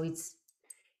these. So it's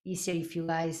easier if you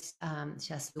guys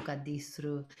just look at this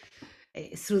through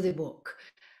the book.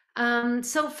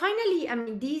 So finally,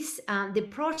 the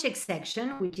project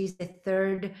section, which is the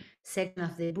third section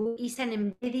of the book, is an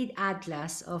embedded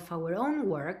atlas of our own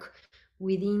work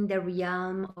within the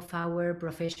realm of our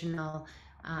professional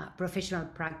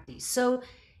practice. So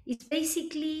it's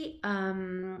basically,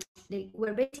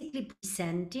 we're basically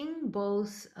presenting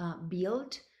both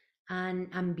built and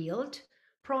unbuilt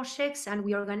projects, and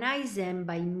we organize them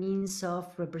by means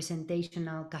of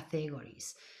representational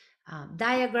categories.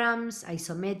 Diagrams,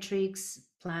 isometrics,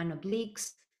 plan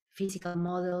obliques, physical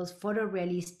models,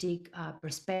 photorealistic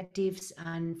perspectives,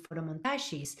 and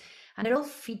photomontages. And they're all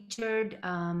featured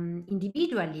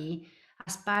individually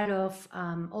as part of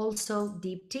also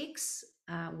diptychs,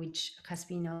 which has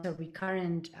been also a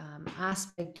recurrent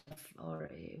aspect of, or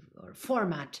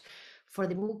format for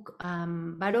the book,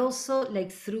 but also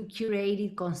like through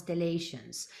curated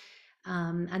constellations.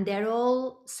 And they're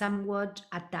all somewhat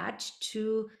attached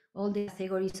to all the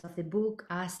categories of the book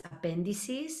as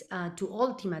appendices to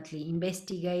ultimately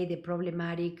investigate the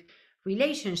problematic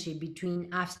relationship between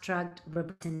abstract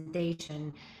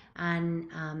representation and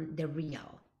the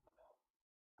real.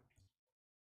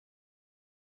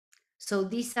 So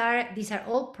these are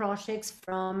all projects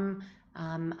from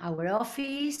our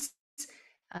office.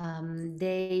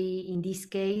 They, in this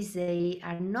case, they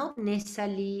are not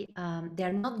necessarily, they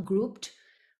are not grouped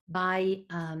by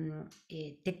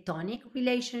tectonic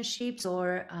relationships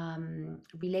or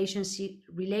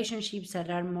relationships that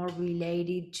are more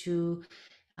related to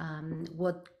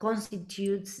what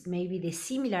constitutes maybe the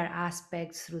similar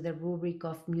aspects through the rubric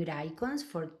of mute icons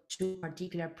for two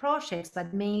particular projects,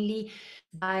 but mainly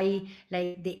by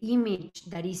like the image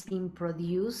that is being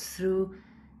produced through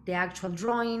the actual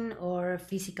drawing or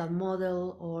physical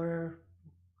model or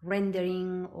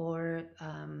rendering or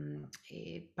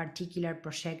particular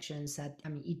projections that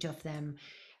each of them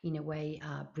in a way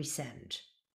present,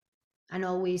 and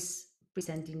always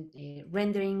presenting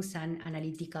renderings and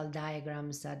analytical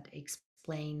diagrams that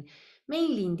explain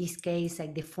mainly in this case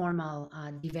like the formal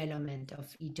development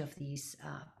of each of these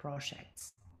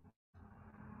projects.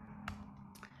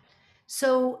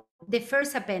 So the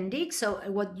first appendix, so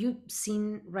what you've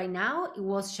seen right now, it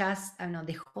was just,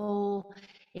 the whole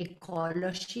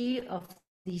ecology of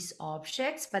these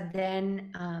objects, but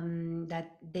then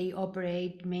that they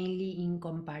operate mainly in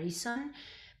comparison.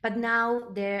 But now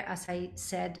there, as I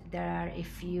said, there are a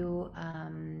few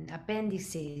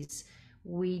appendices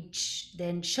which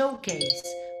then showcase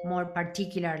more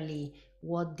particularly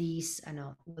what these,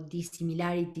 what these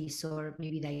similarities or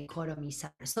maybe dichotomies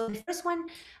are. So the first one,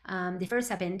 the first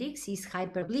appendix is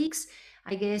hyperobliques.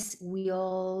 I guess we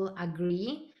all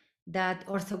agree that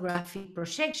orthographic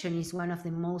projection is one of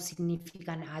the most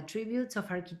significant attributes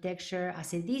of architecture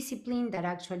as a discipline that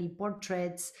actually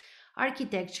portrays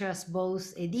architecture as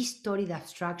both a distorted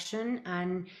abstraction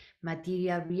and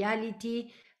material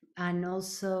reality. And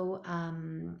also,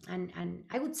 and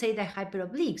I would say that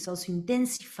hyperobliques also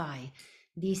intensify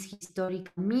this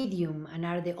historical medium and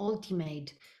are the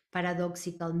ultimate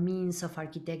paradoxical means of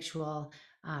architectural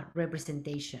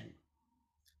representation.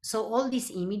 So all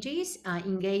these images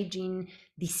engage in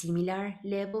dissimilar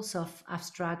levels of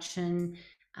abstraction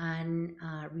and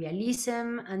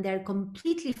realism, and they're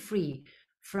completely free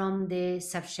from the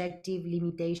subjective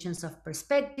limitations of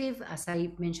perspective, as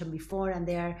I mentioned before, and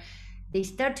they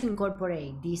start to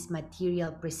incorporate this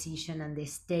material precision and the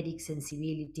aesthetic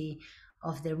sensibility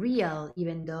of the real,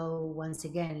 even though, once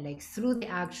again, like through the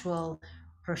actual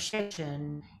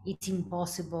projection, it's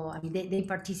impossible. I mean, they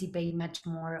participate much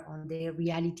more on the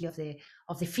reality of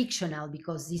the fictional,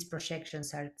 because these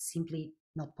projections are simply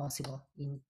not possible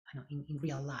in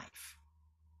real life.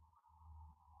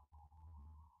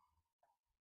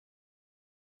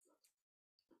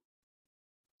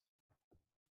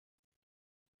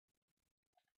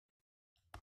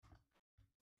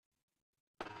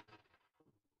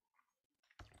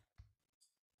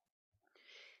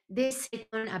 The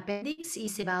second appendix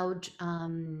is about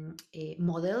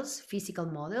models, physical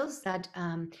models, that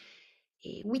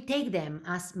we take them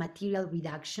as material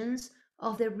reductions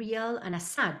of the real, and as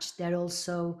such, they're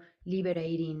also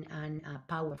liberating and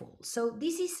powerful. So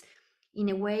this is, in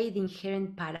a way, the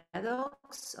inherent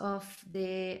paradox of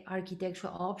the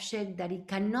architectural object, that it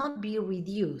cannot be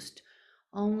reduced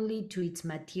only to its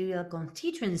material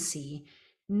constituency,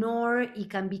 nor it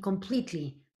can be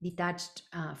completely detached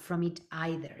from it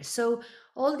either. So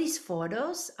all these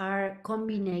photos are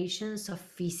combinations of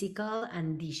physical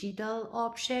and digital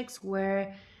objects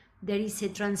where there is a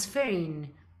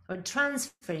transferring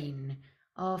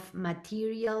of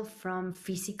material from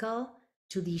physical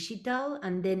to digital,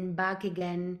 and then back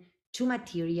again to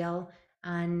material,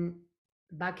 and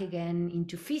back again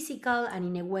into physical.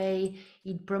 And in a way,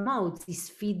 it promotes this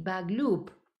feedback loop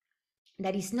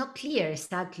that is not clear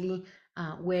exactly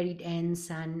where it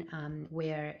ends and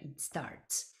where it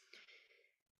starts.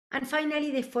 And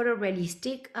finally, the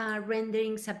photorealistic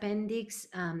renderings appendix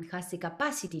has the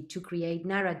capacity to create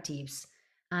narratives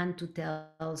and to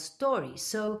tell stories.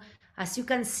 So as you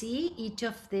can see, each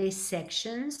of the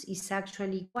sections is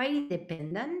actually quite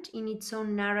independent in its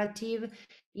own narrative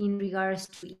in regards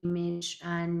to image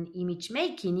and image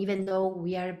making, even though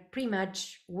we are pretty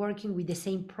much working with the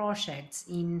same projects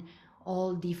in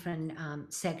all different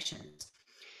sections.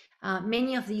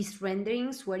 Many of these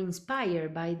renderings were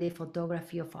inspired by the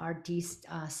photography of artists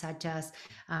such as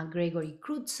Gregory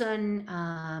Crutzen,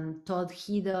 Todd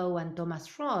Hido, and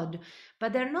Thomas Rod,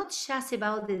 but they're not just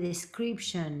about the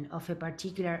description of a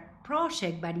particular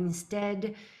project, but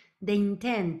instead they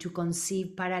intend to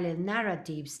conceive parallel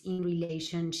narratives in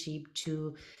relationship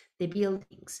to the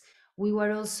buildings. We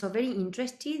were also very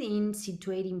interested in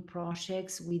situating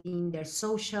projects within their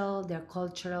social, their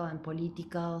cultural, and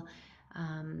political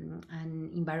and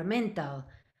environmental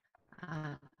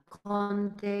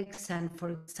context. And for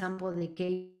example, the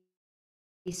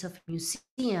case of a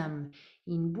museum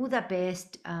in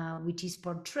Budapest, which is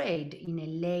portrayed in a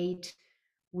late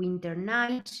winter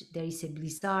night. There is a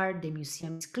blizzard, the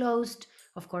museum is closed.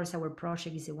 Of course, our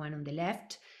project is the one on the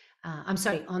left. I'm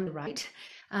sorry, on the right.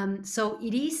 So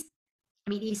it is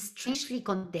strangely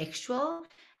contextual,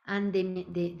 and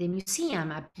the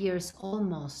museum appears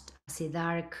almost as a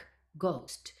dark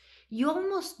ghost. You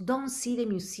almost don't see the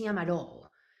museum at all.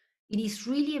 It is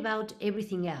really about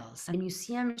everything else. And the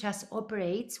museum just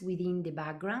operates within the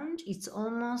background. It's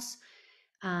almost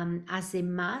as the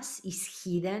mass is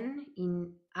hidden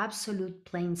in absolute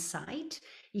plain sight.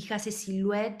 It has a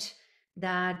silhouette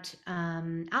that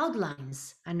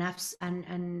outlines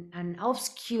an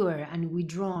obscure and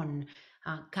withdrawn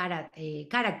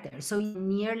character. So it's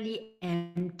nearly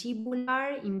empty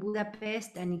boulevard in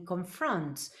Budapest, and it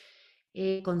confronts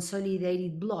a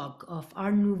consolidated block of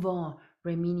Art Nouveau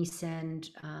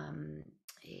reminiscent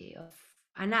of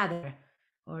another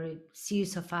or a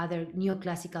series of other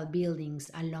neoclassical buildings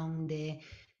along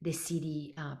the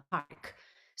city park.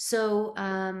 So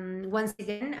once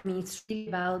again, I mean, it's really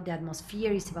about the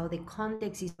atmosphere, it's about the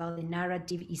context, it's about the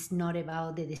narrative, it's not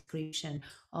about the description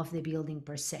of the building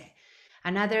per se.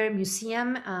 Another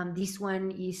museum, this one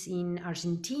is in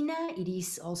Argentina. It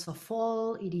is also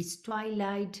fall, it is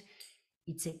twilight,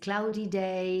 it's a cloudy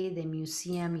day, the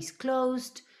museum is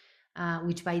closed,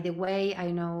 which, by the way, I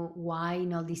know why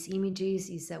in all these images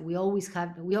is that we always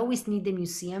need the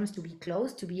museums to be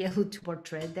closed to be able to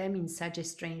portray them in such a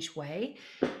strange way.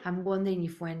 I'm wondering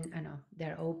if when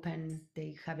they're open,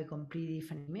 they have a completely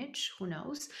different image, who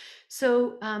knows?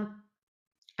 So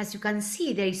as you can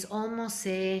see, there is almost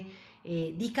a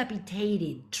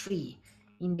decapitated tree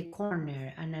in the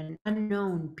corner and an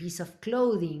unknown piece of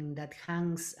clothing that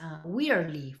hangs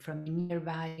weirdly from a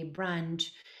nearby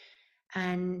branch.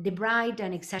 And the bright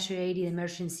and exaggerated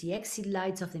emergency exit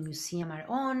lights of the museum are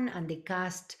on, and they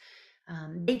cast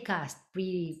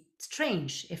pretty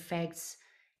strange effects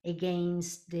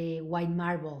against the white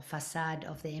marble facade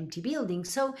of the empty building.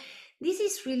 So this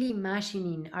is really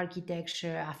imagining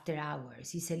architecture after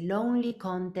hours. It's a lonely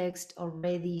context,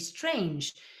 already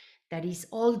strange, that is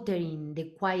altering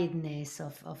the quietness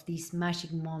of these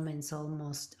magic moments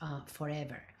almost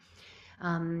forever.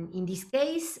 In this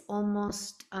case, it's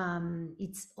almost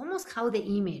how the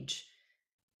image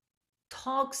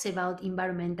talks about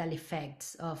environmental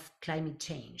effects of climate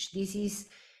change. This is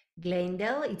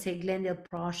Glendale. It's a Glendale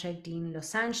project in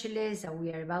Los Angeles that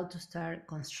we are about to start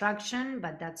construction,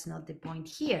 but that's not the point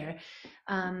here.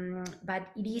 But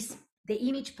it is, the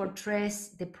image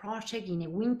portrays the project in a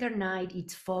winter night.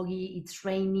 It's foggy, it's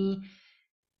rainy.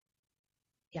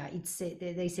 Yeah,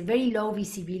 there's a very low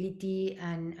visibility,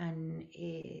 and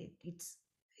it's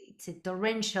a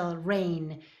torrential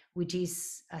rain, which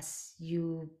is, as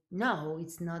you know,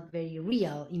 it's not very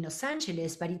real in Los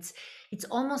Angeles, but it's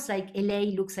almost like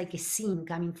LA looks like a scene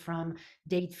coming from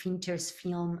David Fincher's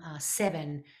film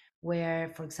Seven,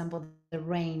 where, for example, the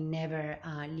rain never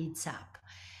leads up.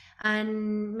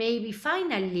 And maybe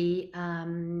finally,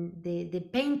 the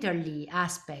painterly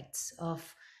aspects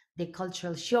of the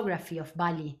cultural geography of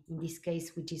Bali, in this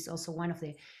case, which is also one of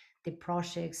the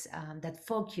projects that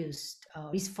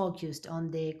is focused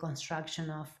on the construction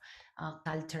of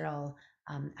cultural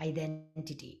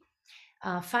identity.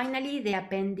 Finally, the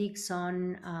appendix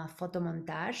on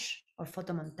photomontage or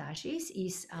photomontages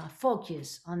is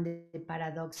focused on the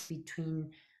paradox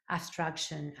between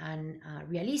abstraction and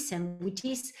realism, which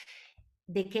is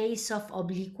the case of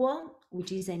Obliquo,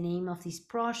 which is the name of this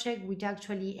project, which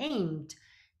actually aimed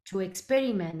to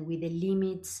experiment with the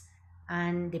limits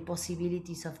and the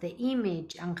possibilities of the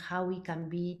image and how it can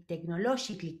be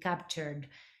technologically captured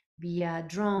via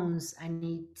drones and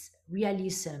its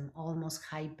realism almost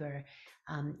hyper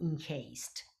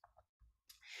enhanced.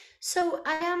 So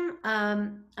I'm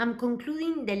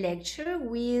concluding the lecture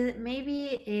with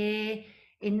maybe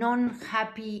a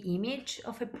non-happy image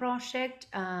of a project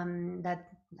that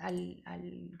I'll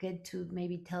get to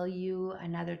maybe tell you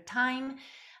another time.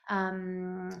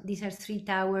 These are 3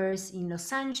 towers in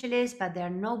Los Angeles, but there are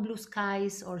no blue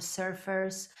skies or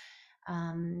surfers.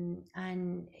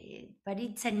 But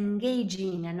it's an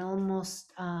engaging and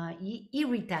almost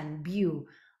irritant view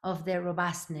of the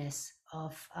robustness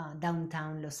of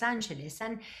downtown Los Angeles.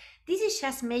 And this is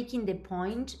just making the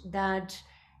point that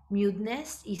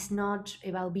muteness is not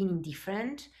about being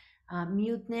indifferent.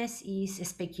 Muteness is a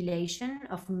speculation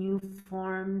of new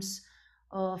forms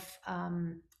of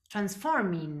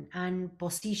transforming and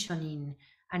positioning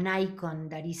an icon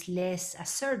that is less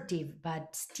assertive,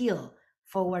 but still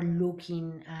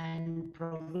forward-looking and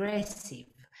progressive.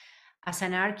 As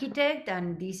an architect,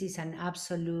 and this is an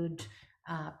absolute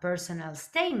personal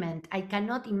statement, I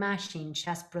cannot imagine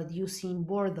just producing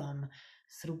boredom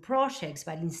through projects,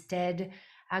 but instead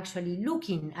actually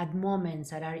looking at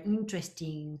moments that are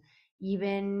interesting,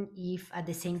 even if at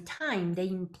the same time they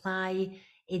imply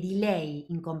a delay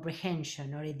in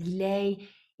comprehension or a delay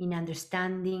in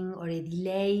understanding or a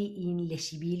delay in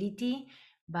legibility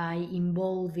by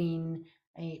involving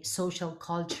a social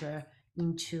culture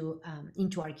into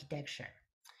architecture.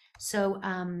 So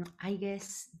I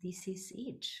guess this is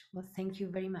it. Well, thank you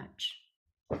very much.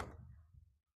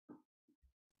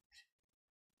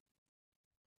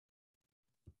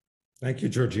 Thank you,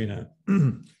 Georgina.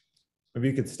 Maybe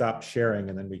you could stop sharing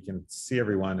and then we can see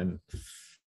everyone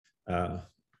and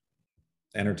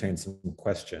entertain some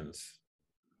questions.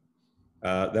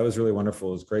 That was really wonderful.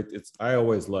 It was great. I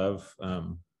always love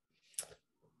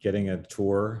getting a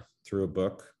tour through a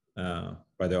book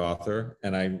by the author,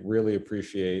 and I really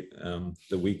appreciate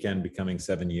The Weekend becoming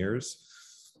 7 years.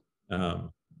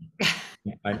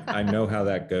 I know how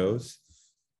that goes.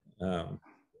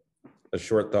 a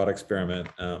short thought experiment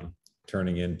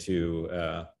turning into,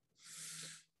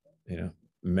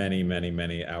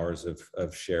 many hours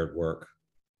of shared work.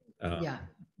 Yeah.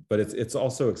 But it's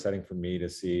also exciting for me to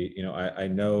see, I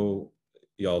know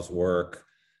y'all's work,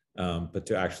 but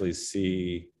to actually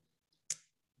see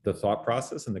the thought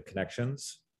process and the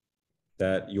connections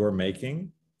that you're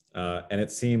making. And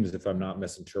it seems, if I'm not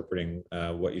misinterpreting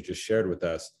what you just shared with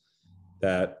us,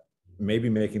 that maybe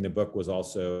making the book was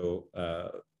also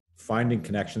finding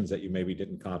connections that you maybe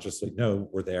didn't consciously know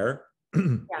were there.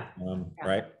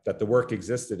 Right? That the work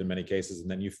existed in many cases, and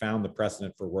then you found the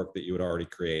precedent for work that you had already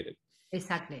created.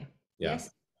 Exactly. Yeah.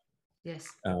 Yes.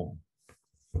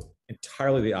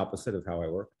 Entirely the opposite of how I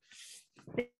work.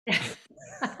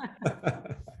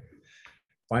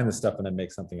 Find the stuff and then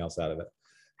make something else out of it.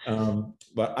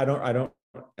 But I don't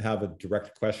have a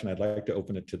direct question. I'd like to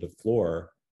open it to the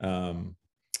floor.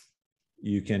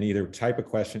 You can either type a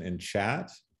question in chat,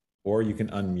 or you can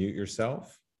unmute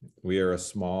yourself. We are a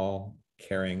small,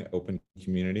 caring, open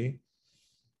community.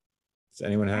 Does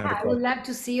anyone have a question? I would love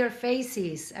to see your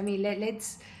faces. I mean,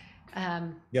 let's.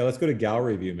 Yeah, let's go to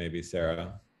gallery view, maybe,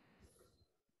 Sarah.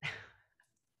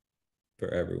 For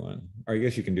everyone. Or I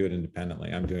guess you can do it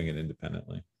independently. I'm doing it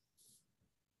independently.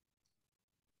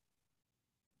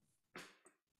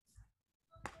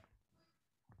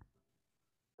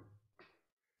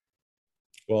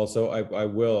 Well, so I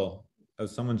will,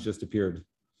 someone's just appeared,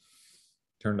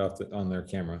 turned off on their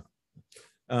camera.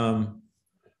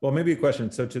 Well, maybe a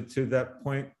question. So to that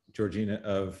point, Georgina,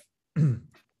 of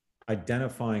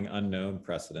identifying unknown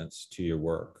precedents to your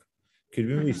work, could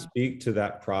you maybe speak to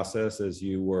that process as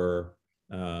you were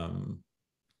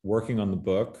working on the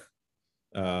book?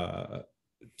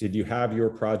 Did you have your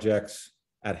projects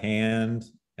at hand,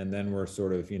 and then were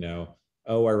sort of,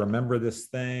 oh, I remember this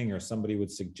thing, or somebody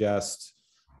would suggest,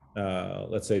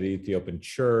 let's say the Ethiopian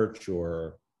church,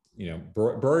 or,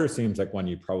 Breuer seems like one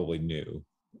you probably knew,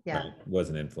 right? Was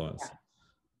an influence.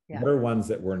 What are ones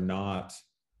that were not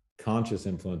conscious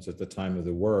influence at the time of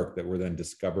the work that were then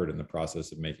discovered in the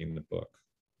process of making the book?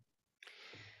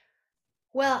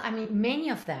 Well, I mean, many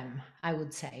of them, I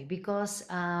would say, because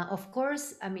of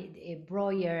course, I mean, the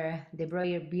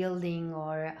Breuer building,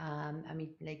 or I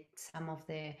mean, like some of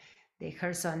the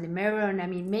Herzog and the Meron. I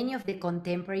mean, many of the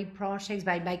contemporary projects.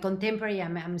 By contemporary,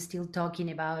 I'm still talking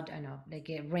about, I know, like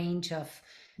a range of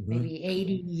maybe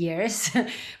 80 years,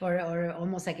 or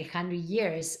almost like 100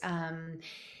 years.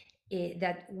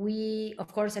 That we,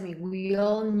 of course, I mean, we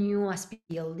all knew as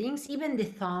buildings, even the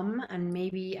thumb, and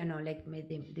maybe, I know, like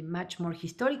the much more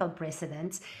historical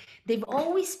precedents, they've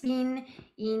always been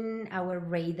in our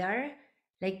radar,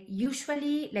 like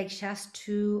usually, like just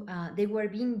to, they were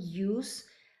being used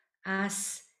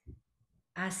as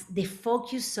the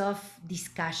focus of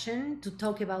discussion to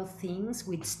talk about things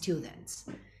with students.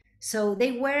 So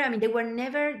they were, I mean, they were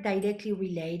never directly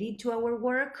related to our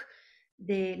work.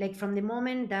 Like from the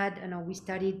moment that, we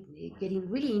started getting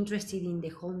really interested in the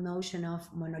whole notion of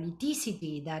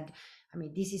monolithicity, that, I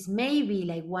mean, this is maybe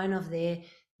like one of the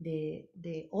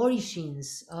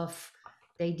origins of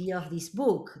the idea of this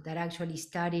book that actually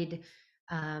started.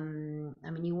 I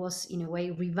mean, it was in a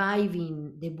way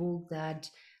reviving the book that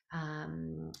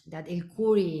El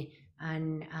Khoury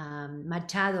and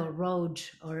Machado wrote,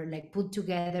 or like put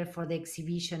together for the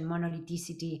exhibition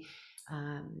Monolithicity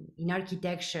in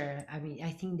Architecture. I mean,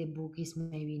 I think the book is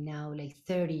maybe now like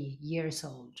 30 years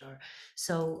old or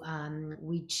so,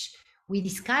 which we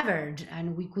discovered,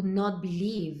 and we could not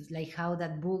believe like how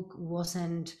that book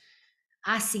wasn't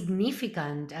as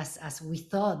significant as we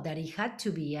thought that it had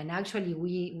to be. And actually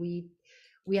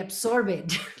we absorb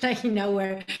it like in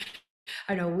our,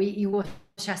 I don't know, it was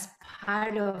just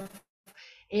part of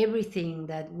everything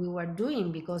that we were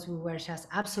doing, because we were just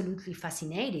absolutely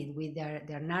fascinated with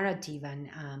their narrative, and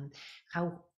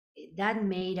how that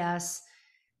made us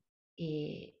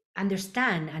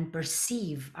understand and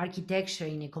perceive architecture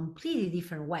in a completely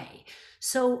different way.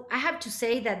 So I have to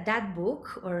say that that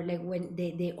book, or like when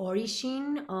the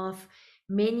origin of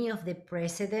many of the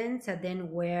precedents that then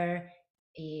were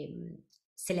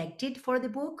selected for the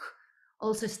book,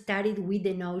 also started with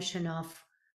the notion of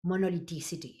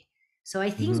monolithicity. So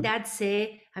I think that's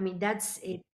a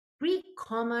pretty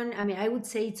common, I mean, I would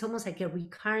say it's almost like a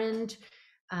recurrent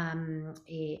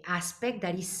aspect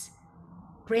that is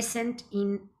present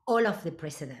in all of the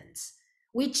precedents,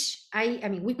 which I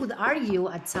mean, we could argue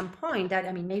at some point that,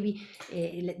 I mean, maybe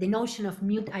the notion of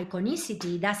mute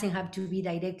iconicity doesn't have to be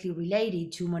directly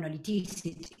related to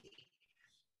monolithicity.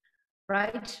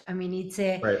 Right? I mean, it's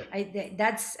a,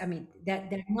 that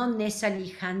they're not necessarily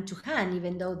hand to hand,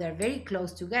 even though they're very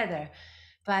close together.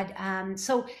 But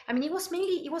so I mean, it was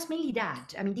mainly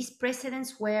that. I mean, these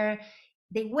precedents were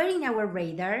they were in our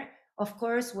radar. Of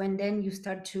course, when then you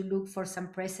start to look for some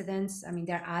precedents, I mean,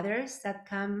 there are others that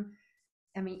come,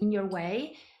 I mean, in your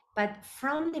way. But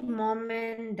from the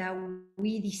moment that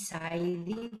we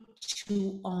decided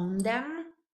to own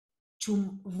them,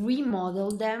 to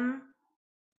remodel them,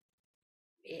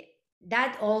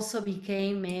 that also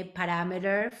became a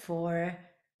parameter for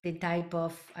the type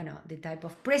of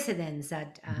precedents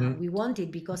that we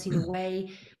wanted, because in a way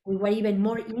we were even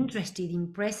more interested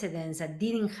in precedents that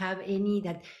didn't have any,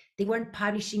 that they weren't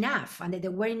published enough, and that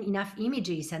there weren't enough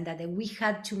images, and that we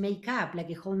had to make up like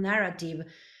a whole narrative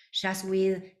just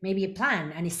with maybe a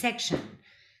plan and a section.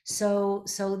 So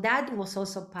that was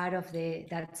also part of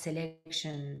that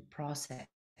selection process.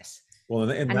 Well,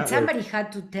 and somebody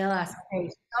had to tell us, hey,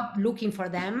 stop looking for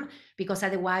them, because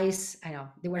otherwise, I know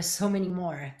there were so many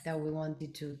more that we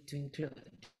wanted to include.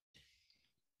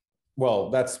 Well,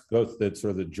 that's both the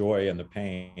sort of the joy and the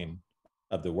pain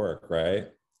of the work, right?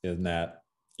 In that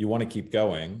you want to keep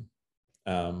going,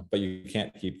 but you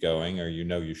can't keep going, or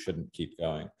you shouldn't keep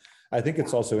going. I think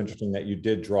it's also interesting that you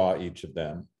did draw each of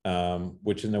them,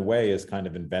 which in a way is kind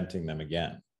of inventing them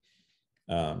again,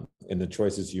 in the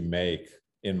choices you make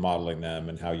in modeling them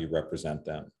and how you represent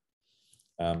them.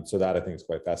 So that I think is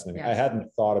quite fascinating. Yes. I hadn't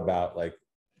thought about, like,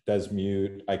 does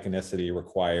mute iconicity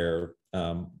require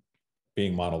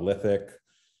being monolithic?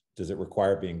 Does it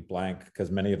require being blank? Because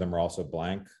many of them are also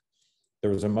blank. There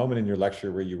was a moment in your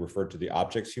lecture where you referred to the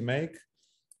objects you make,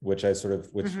 which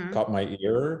caught my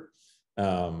ear.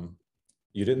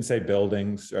 You didn't say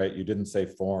buildings, right? You didn't say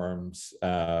forms.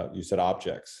 You said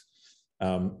objects.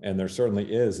 And there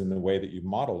certainly is, in the way that you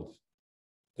modeled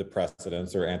the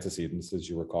precedents or antecedents, as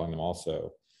you were calling them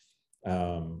also,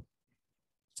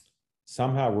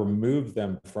 somehow remove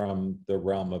them from the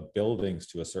realm of buildings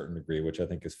to a certain degree, which I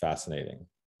think is fascinating.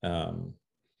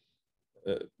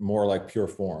 More like pure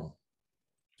form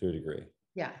to a degree.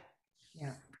 Yeah.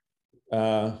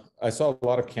 I saw a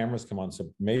lot of cameras come on,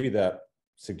 so maybe that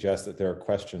suggests that there are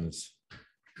questions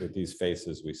with these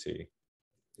faces we see.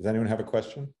 Does anyone have a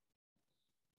question?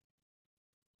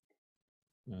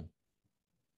 No.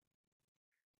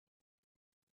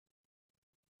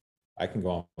 I can go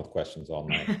on with questions all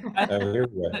night.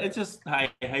 It's just,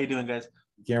 hi, how you doing, guys?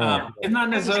 It's not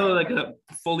necessarily like a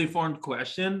fully formed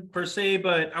question per se,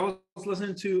 but I was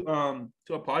listening to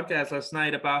a podcast last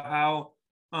night about how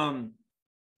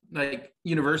like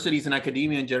universities and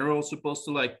academia in general are supposed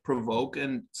to like provoke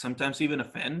and sometimes even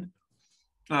offend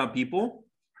people.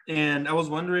 And I was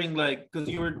wondering, like, because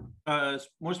you were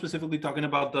more specifically talking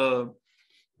about the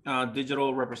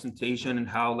digital representation and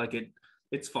how like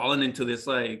it's fallen into this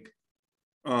like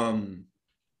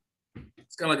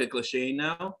it's kind of like a cliche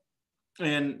now.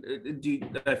 And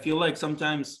I feel like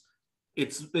sometimes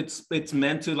it's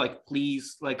meant to like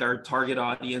please like our target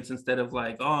audience, instead of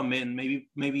like, oh man,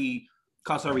 maybe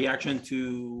cause a reaction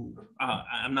to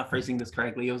I'm not phrasing this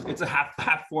correctly, it's a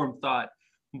half formed thought,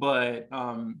 but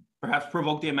perhaps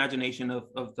provoke the imagination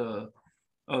of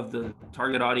the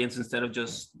target audience instead of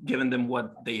just giving them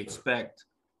what they expect.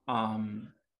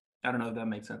 I don't know if that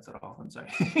makes sense at all. I'm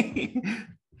sorry.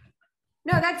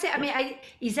 No, that's it. I mean,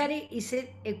 is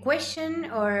it a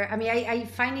question, or I mean, I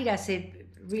find it as a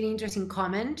really interesting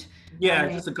comment. Yeah,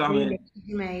 just a comment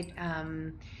you made,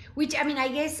 which I mean, I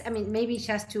guess, I mean, maybe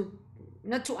just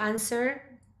not to answer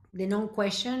the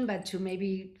non-question, but to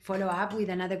maybe follow up with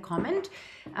another comment.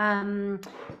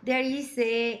 There is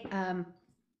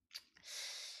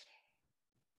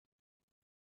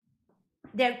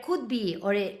there could be,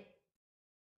 or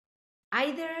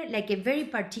either like a very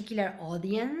particular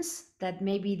audience that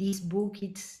maybe this book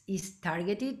is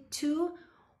targeted to,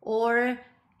 or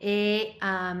a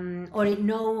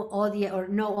no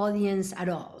audience at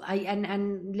all.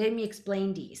 And let me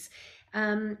explain this.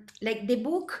 Like the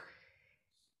book,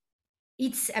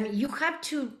 I mean, you have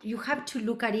to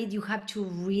look at it, you have to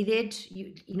read it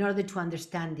in order to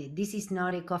understand it. This is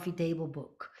not a coffee table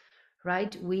book,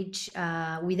 right? Which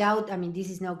without, I mean, this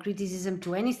is no criticism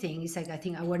to anything. It's like, I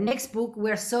think our next book,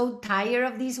 we're so tired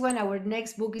of this one. Our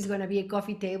next book is going to be a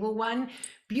coffee table one.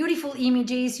 Beautiful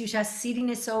images. You just sit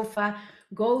in a sofa,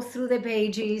 go through the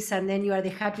pages, and then you are the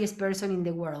happiest person in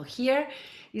the world. Here,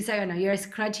 it's like, I know, you're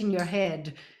scratching your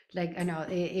head, like, I know,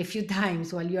 a few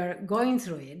times while you're going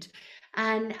through it.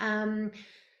 And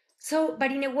so,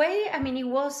 but in a way, I mean, it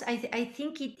was, I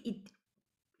think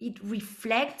it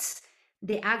reflects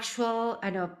the actual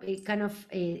kind of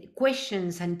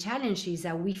questions and challenges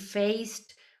that we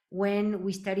faced when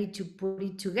we started to put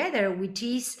it together, which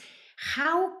is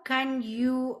how can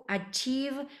you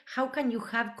achieve, how can you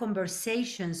have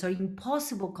conversations or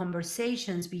impossible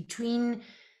conversations between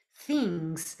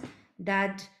things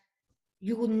that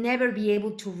you will never be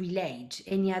able to relate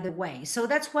any other way. So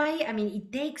that's why, I mean,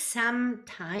 it takes some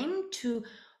time to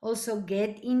also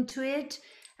get into it.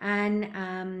 And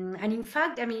in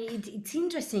fact, I mean, it's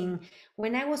interesting.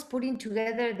 When I was putting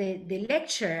together the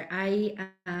lecture,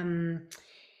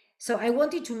 so I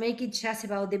wanted to make it just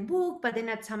about the book, but then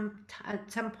at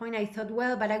some point I thought,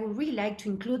 well, but I would really like to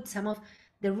include some of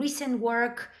the recent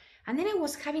work. And then I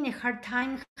was having a hard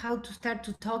time how to start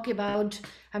to talk about,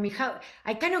 I mean, how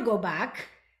I cannot go back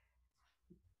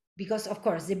because, of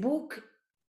course, the book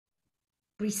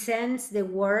presents the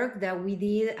work that we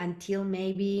did until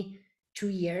maybe 2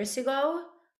 years ago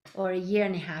or a year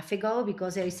and a half ago,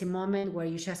 because there is a moment where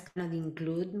you just cannot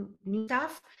include new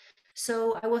stuff.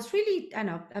 So I was really, I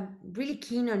know, I'm really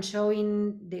keen on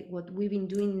showing what we've been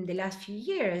doing in the last few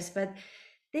years, but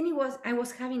then I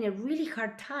was having a really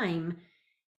hard time,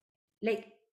 like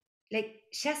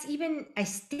just even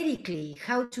aesthetically,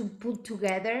 how to put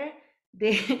together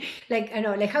the like I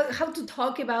know, like how to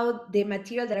talk about the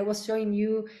material that I was showing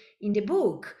you in the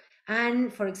book.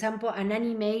 And for example, an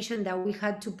animation that we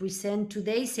had to present 2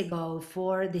 days ago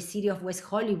for the city of West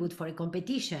Hollywood for a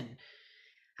competition.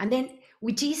 And then,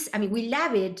 which is, I mean, we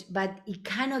love it, but it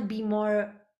cannot be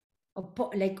more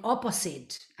like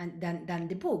opposite than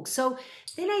the book. So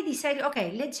then I decided,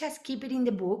 okay, let's just keep it in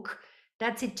the book.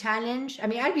 That's a challenge. I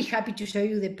mean, I'll be happy to show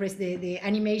you the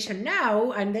animation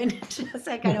now, and then just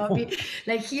like kind of be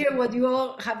like hear what you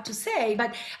all have to say.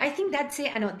 But I think that's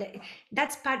it. I know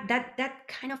that's part that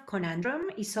kind of conundrum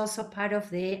is also part of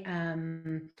the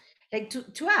like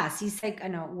to us. It's like I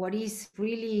know what is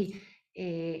really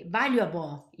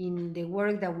valuable in the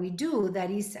work that we do.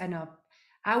 That is I know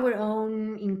our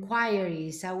own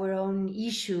inquiries, our own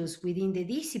issues within the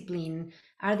discipline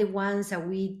are the ones that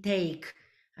we take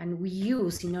and we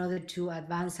use in order to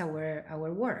advance our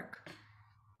work.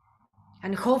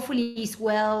 And hopefully it's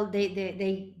well,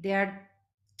 they are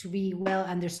to be well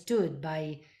understood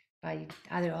by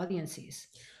other audiences.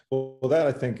 Well, that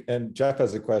I think, and Jeff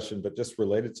has a question, but just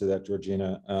related to that,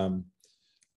 Georgina,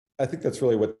 I think that's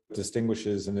really what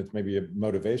distinguishes, and it's maybe a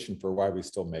motivation for why we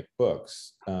still make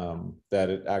books, that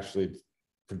it actually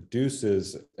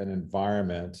produces an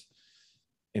environment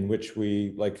in which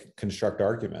we like construct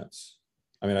arguments.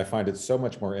 I mean, I find it so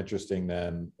much more interesting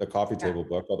than a coffee table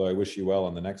book, although I wish you well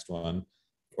on the next one,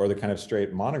 or the kind of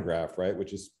straight monograph, right?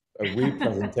 Which is a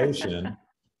representation.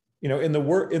 You know, in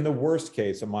the worst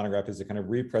case, a monograph is a kind of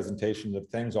representation of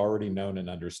things already known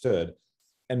and understood.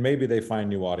 And maybe they find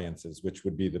new audiences, which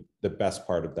would be the best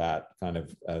part of that kind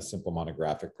of simple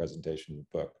monographic presentation of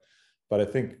the book. But I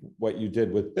think what you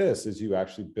did with this is you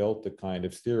actually built the kind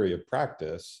of theory of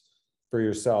practice for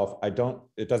yourself.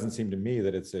 It doesn't seem to me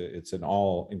that it's an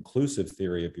all-inclusive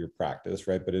theory of your practice,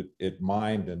 right? But it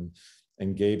mined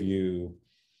and gave you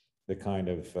the kind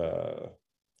of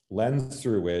lens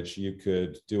through which you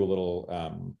could do a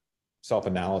little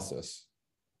self-analysis.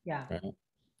 Yeah. Right?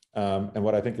 And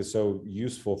what I think is so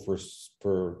useful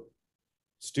for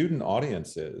student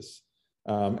audiences,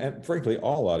 and frankly,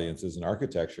 all audiences in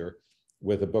architecture,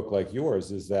 with a book like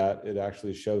yours, is that it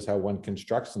actually shows how one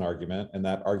constructs an argument, and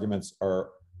that arguments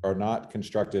are not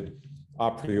constructed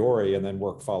a priori and then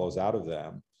work follows out of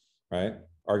them, right?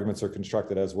 Arguments are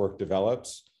constructed as work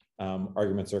develops.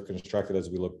 Arguments are constructed as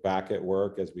we look back at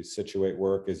work, as we situate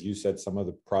work. As you said, some of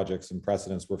the projects and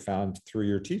precedents were found through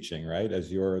your teaching, right? As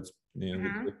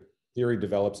the theory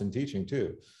develops in teaching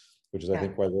too, which is, I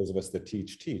think, why those of us that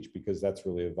teach, because that's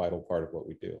really a vital part of what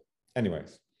we do.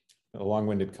 Anyways, a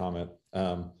long-winded comment.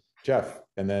 Jeff,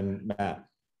 and then Matt.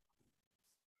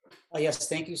 Yes,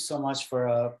 thank you so much for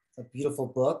a beautiful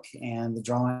book and the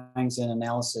drawings and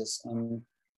analysis. And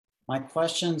my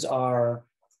questions are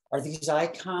these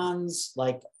icons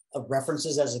like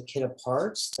references as a kit of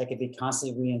parts that could be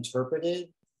constantly reinterpreted,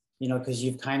 you know, because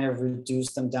you've kind of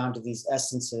reduced them down to these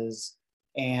essences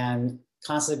and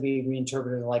constantly be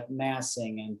reinterpreted like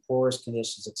massing and porous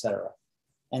conditions, et cetera.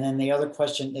 And then the other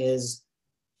question is,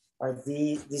 are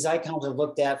these icons are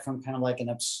looked at from kind of like an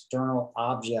external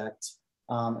object,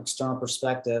 external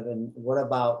perspective, and what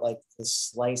about like the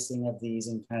slicing of these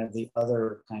and kind of the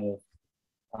other kind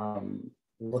of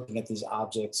looking at these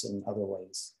objects in other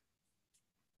ways?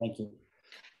 Thank you.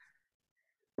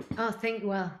 Oh, thank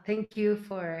you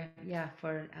for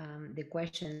the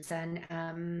questions.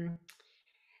 And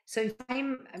so if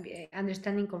I'm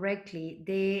understanding correctly,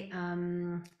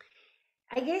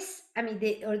 I guess, I mean,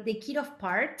 the kit of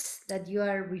parts that you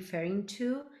are referring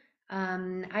to,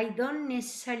 I don't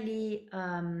necessarily,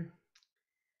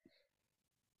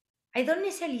 I don't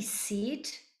necessarily see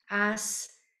it as,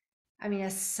 I mean,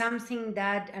 as something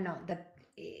that, I know, that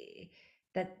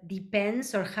that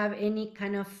depends or have any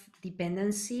kind of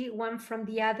dependency one from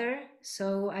the other.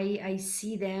 So I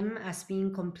see them as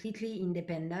being completely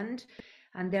independent,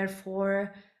 and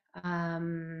therefore,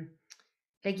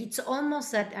 like it's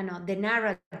almost that, I know, the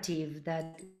narrative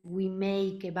that we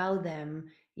make about them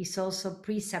is also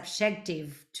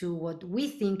pre-subjective to what we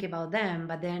think about them,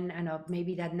 but then, I know,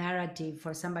 maybe that narrative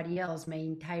for somebody else may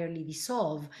entirely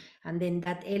dissolve, and then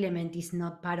that element is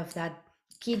not part of that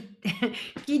kit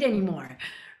kit anymore,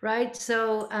 right?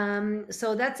 So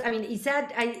so that's, I mean, is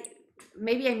that,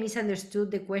 maybe I misunderstood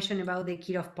the question about the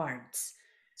kit of parts.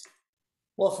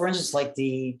 Well, for instance, like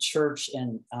the church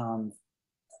in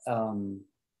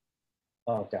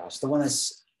oh gosh, the one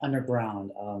that's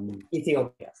underground,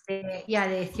 Ethiopia. Yeah,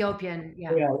 the Ethiopian,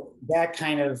 yeah. You know, that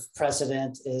kind of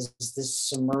precedent is this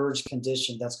submerged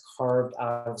condition that's carved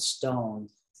out of stone.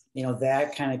 You know,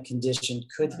 that kind of condition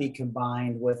could be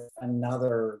combined with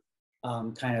another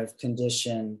kind of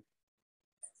condition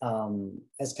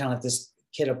as kind of like this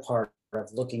kit apart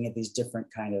of looking at these different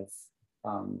kind of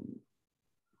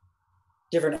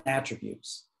different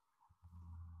attributes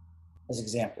as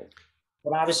example.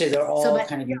 But obviously they're all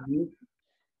kind of unique.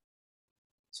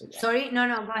 So, yeah. Sorry,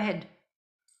 no, go ahead.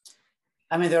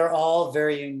 I mean, they're all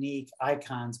very unique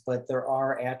icons, but there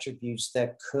are attributes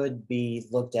that could be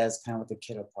looked at as kind of like a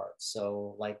kit apart.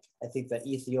 So like, I think the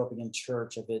Ethiopian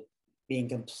church of it being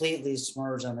completely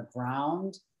submerged on the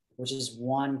ground, which is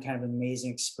one kind of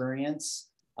amazing experience.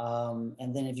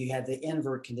 And then if you had the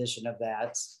invert condition of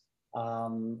that,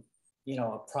 you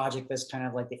know, a project that's kind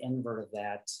of like the invert of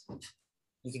that,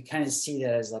 you can kind of see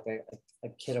that as like a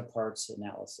kit of parts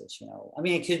analysis, you know. I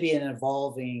mean, it could be an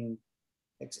evolving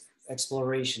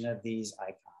exploration of these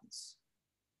icons.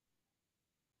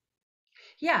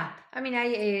 Yeah, I mean,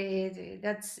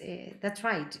 that's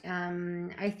right.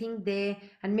 I think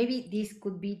and maybe this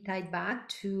could be tied back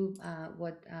to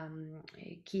what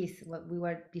Keith, what we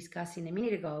were discussing a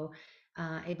minute ago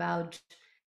about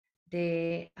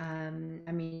the,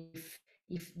 I mean,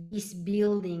 if these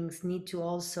buildings need to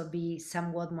also be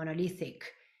somewhat monolithic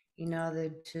in order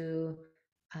to,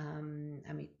 I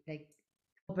mean, like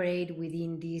operate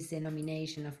within this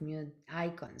denomination of new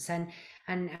icons. And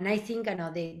I think, I know,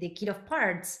 the kit of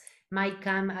parts might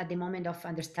come at the moment of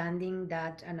understanding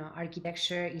that, I know,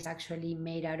 architecture is actually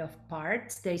made out of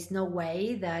parts. There is no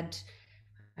way that,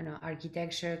 I know,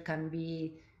 architecture can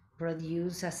be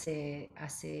produced as a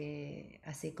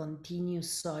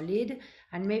continuous solid.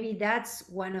 And maybe that's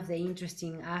one of the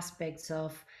interesting aspects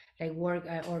of like work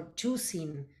or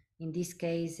choosing, in this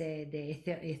case, the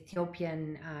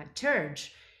Ethiopian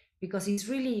church, because it's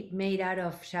really made out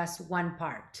of just one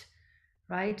part,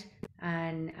 right?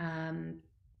 And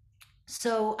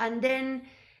so, and then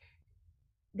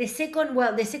the second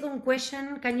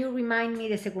question, can you remind me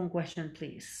the second question,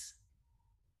 please?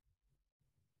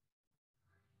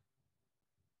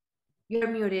 You're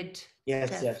muted. Yes,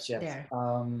 Jeff, yes. there.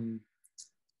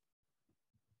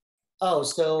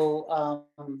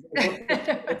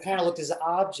 It kind of looked as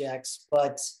objects,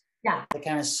 but yeah, the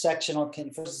kind of sectional,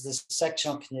 versus the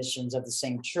sectional conditions of the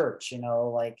same church, you know,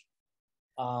 like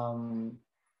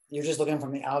you're just looking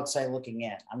from the outside looking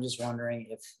in. I'm just wondering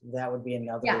if that would be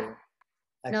another. Yeah.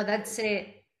 No, that's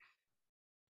a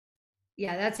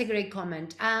great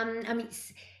comment. I mean,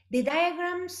 the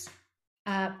diagrams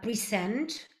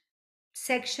present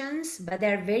sections, but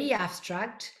they're very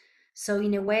abstract. So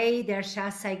in a way, they're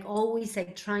just like always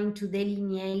like trying to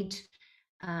delineate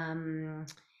an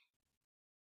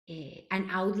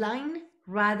outline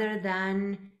rather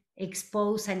than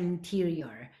expose an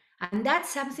interior. And that's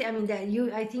something, I mean, that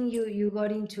I think you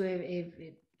got into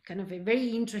a kind of a very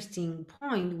interesting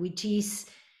point, which is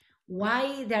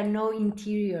why there are no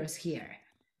interiors here.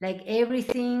 Like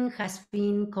everything has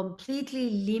been completely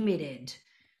limited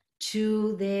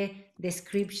to the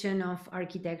description of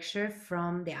architecture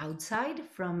from the outside,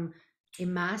 from a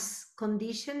mass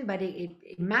condition, but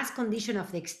a mass condition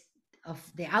of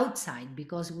the outside,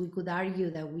 because we could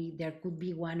argue that there could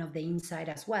be one of the inside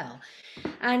as well.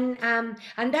 And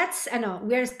that's, I know,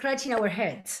 we are scratching our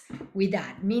heads with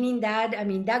that, meaning that, I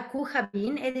mean, that could have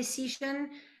been a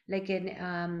decision like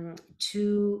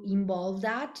to involve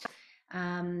that.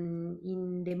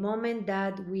 In the moment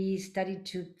that we started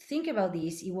to think about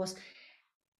this, it was,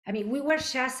 I mean,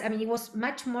 it was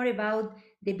much more about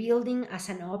the building as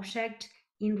an object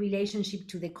in relationship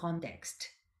to the context.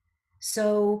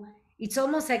 So it's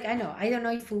almost like, I don't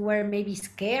know if we were maybe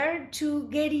scared to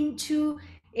get into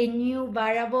a new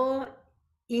variable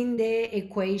in the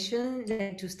equation,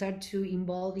 to start to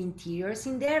involve interiors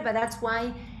in there, but that's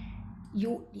why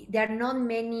there are not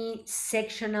many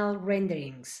sectional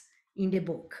renderings in the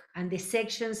book, and the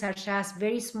sections are just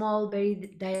very small, very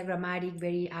diagrammatic,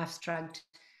 very abstract,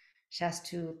 just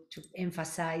to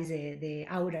emphasize the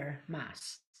outer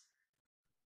mass.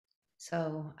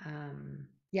 So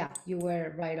yeah, you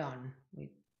were right on with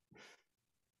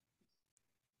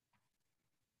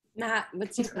Matt,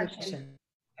 what's your question?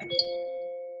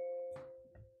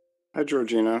 Hi,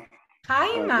 Georgina.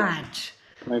 Hi, Matt.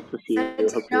 Nice to see you.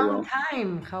 Such Hope a you're long well.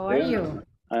 time. How are you?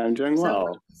 I'm doing So well.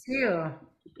 good to see you.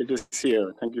 Good to see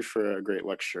you. Thank you for a great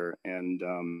lecture. And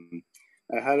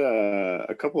I had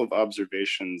a couple of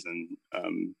observations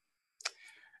and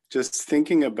just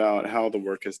thinking about how the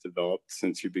work has developed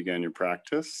since you began your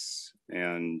practice.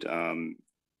 And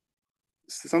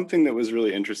something that was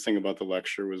really interesting about the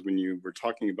lecture was when you were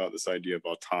talking about this idea of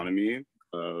autonomy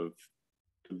of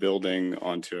building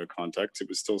onto a context. It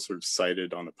was still sort of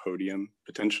cited on a podium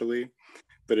potentially,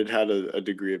 but it had a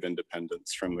degree of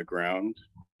independence from the ground.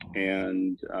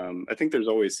 And I think there's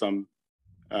always some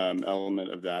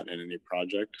element of that in any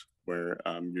project where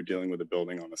you're dealing with a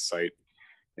building on a site.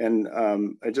 And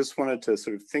I just wanted to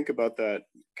sort of think about that,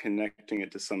 connecting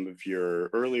it to some of your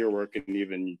earlier work and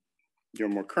even your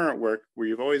more current work, where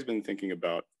you've always been thinking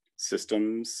about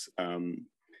systems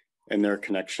and their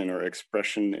connection or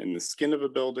expression in the skin of a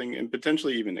building, and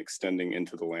potentially even extending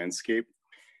into the landscape.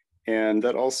 And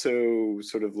that also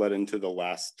sort of led into the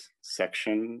last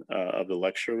section of the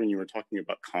lecture when you were talking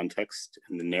about context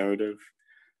and the narrative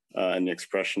and the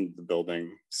expression of the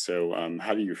building. So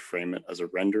how do you frame it as a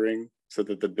rendering so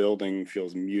that the building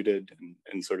feels muted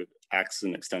and sort of acts as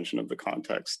an extension of the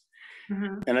context?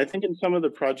 Mm-hmm. And I think in some of the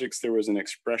projects, there was an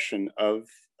expression of,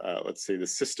 let's say, the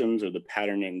systems or the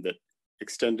patterning that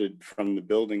extended from the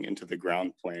building into the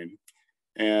ground plane.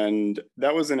 And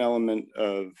that was an element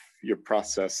of your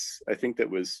process, I think, that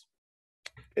was,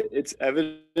 it's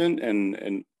evident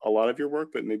in a lot of your work,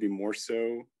 but maybe more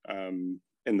so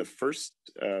in the first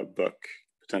book,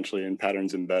 potentially in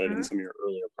Patterns Embedded in some of your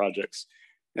earlier projects.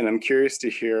 And I'm curious to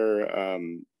hear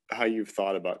how you've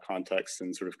thought about context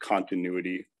and sort of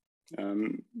continuity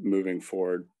moving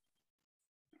forward.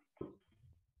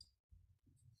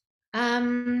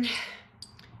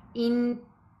 In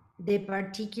the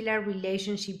particular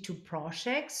relationship to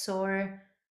projects, or?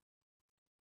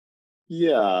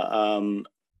 Yeah,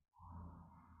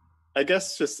 I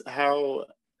guess just how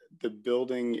the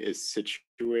building is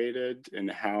situated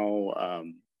and how,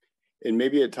 and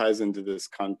maybe it ties into this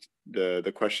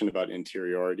the question about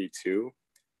interiority too,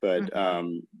 but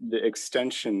the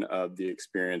extension of the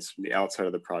experience from the outside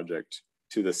of the project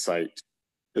to the site,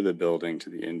 to the building, to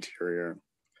the interior.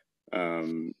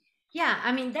 Yeah,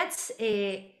 I mean, that's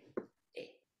there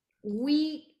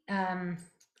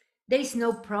is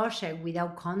no project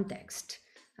without context.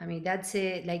 I mean, that's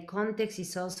like context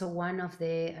is also one of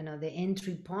the the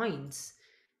entry points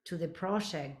to the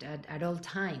project at all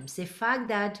times. The fact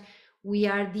that we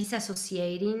are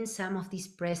disassociating some of these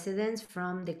precedents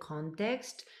from the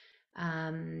context,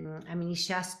 I mean, it's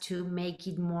just to make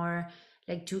it more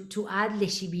like to add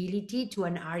legibility to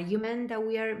an argument that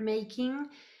we are making.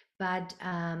 But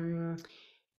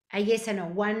I guess I know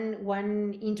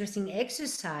one interesting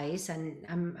exercise, and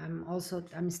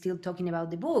I'm still talking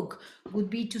about the book, would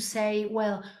be to say,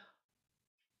 well,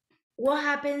 what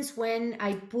happens when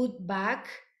I put back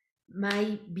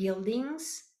my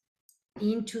buildings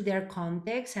into their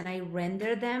context and I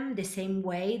render them the same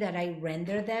way that I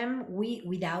render them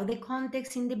without the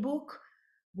context in the book?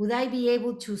 Would I be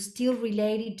able to still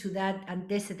relate it to that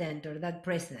antecedent or that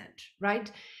precedent,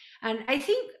 right? And I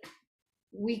think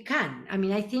we can. I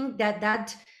mean, I think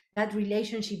that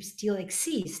relationship still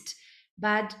exists,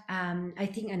 but I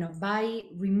think by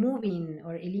removing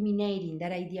or eliminating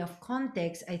that idea of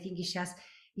context, I think it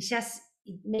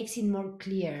makes it more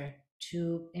clear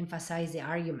to emphasize the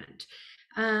argument.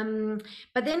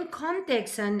 But then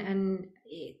context and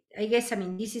I guess, I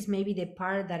mean, this is maybe the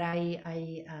part that I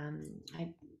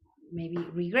maybe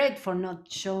regret for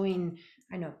not showing,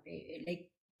 like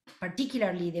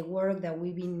particularly the work that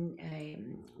we've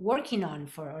been working on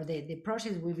or the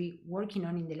projects we've been working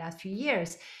on in the last few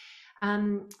years.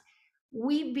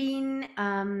 We've been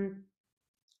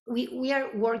we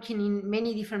are working in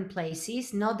many different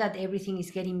places. Not that everything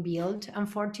is getting built,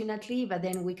 unfortunately, but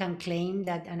then we can claim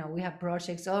that we have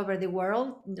projects all over the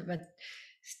world, but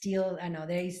still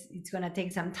it's going to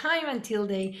take some time until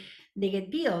they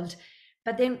get built.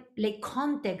 But then like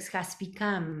context has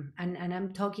become, and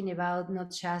I'm talking about not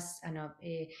just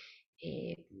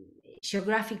a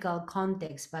geographical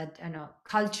context, but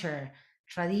culture,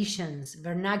 traditions,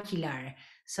 vernacular.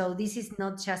 So this is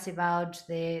not just about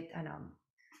the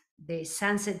the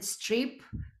Sunset Strip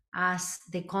as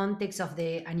the context of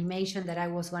the animation that I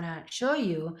was gonna show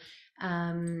you.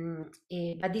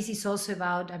 But this is also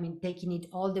about, I mean, taking it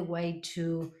all the way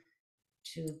to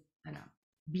I don't know,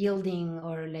 building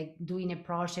or like doing a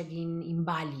project in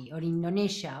Bali or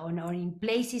Indonesia or in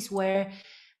places where,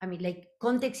 I mean, like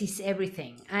context is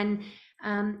everything. And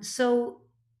so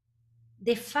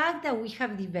the fact that we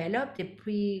have developed a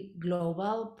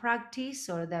pre-global practice,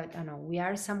 or that, I don't know, we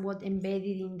are somewhat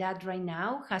embedded in that right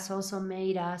now, has also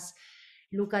made us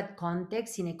look at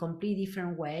context in a completely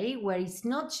different way, where it's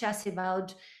not just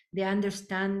about the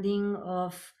understanding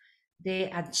of the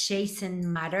adjacent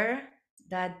matter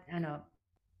that, I don't know,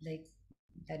 like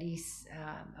that is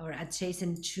or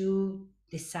adjacent to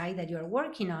the site that you are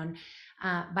working on,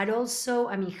 but also,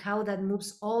 I mean, how that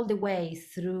moves all the way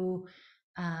through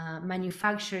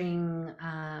manufacturing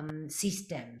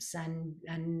systems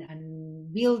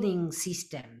and building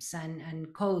systems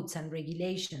and codes and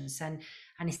regulations and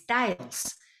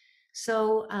styles.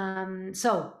 So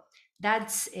so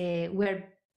that's we're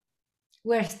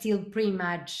still pretty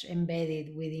much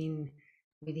embedded within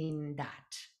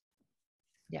that.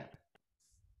 Yeah.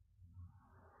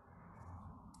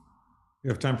 We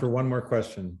have time for one more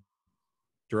question.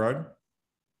 Gerard?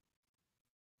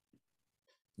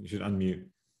 You should unmute.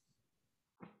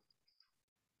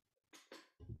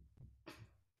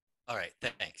 All right,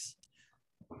 thanks.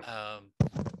 I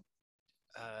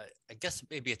guess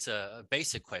maybe it's a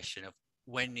basic question of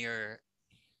when you're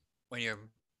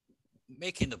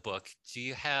making the book, do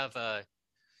you have a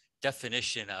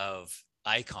definition of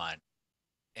icon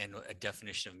and a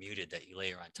definition of muted that you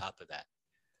layer on top of that?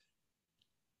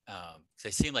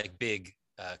 They seem like big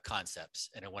concepts,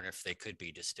 and I wonder if they could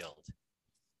be distilled.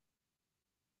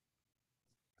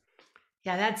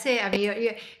 Yeah, that's it. I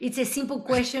mean, it's a simple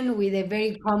question with a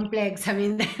very complex, I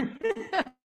mean,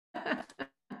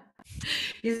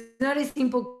 it's not a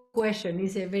simple question,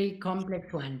 it's a very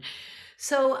complex one.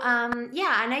 So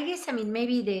yeah, and I guess, I mean,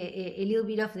 maybe a little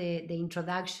bit of the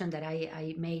introduction that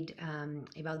I made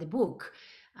about the book,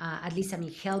 at least, I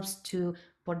mean, helps to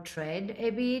portray a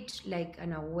bit, like, I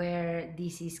know, where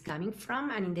this is coming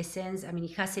from. And in the sense, I mean,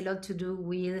 it has a lot to do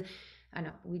with, I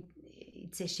know, with,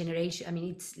 it's a generation, I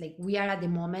mean, it's like we are at the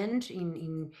moment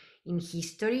in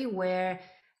history where,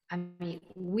 I mean,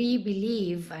 we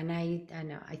believe, and I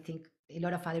know, I think a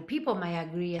lot of other people might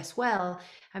agree as well.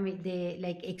 I mean, the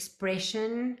like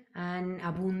expression and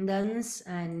abundance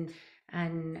and I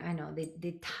know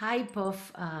the type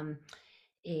of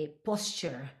a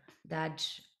posture that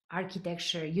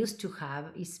architecture used to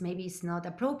have is maybe it's not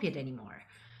appropriate anymore.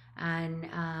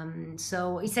 And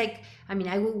so it's like, I mean,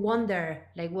 I would wonder,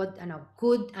 like, what, I know,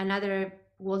 could another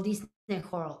Walt Disney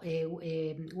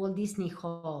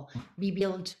Hall be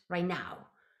built right now?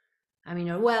 I mean,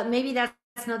 or, well, maybe that's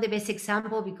not the best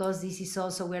example, because this is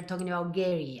also, we're talking about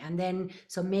Gary, and then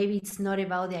so maybe it's not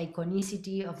about the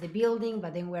iconicity of the building,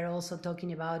 but then we're also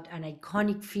talking about an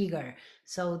iconic figure.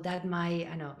 So that might,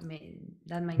 I know,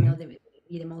 that might not be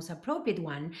the most appropriate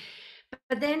one.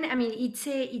 But then, I mean, it's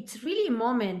really a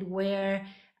moment where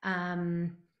I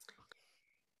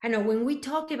know, when we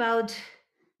talk about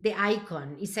the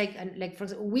icon, it's like for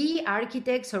example, we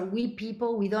architects, or we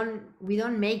people, we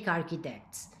don't make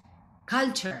architects.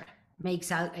 Culture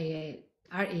makes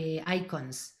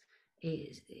icons.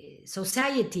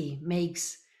 Society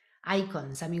makes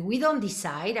icons. I mean, we don't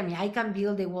decide. I mean, I can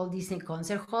build the Walt Disney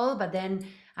Concert Hall, but then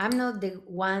I'm not the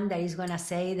one that is gonna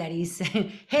say that is,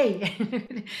 hey,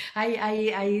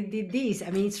 I did this. I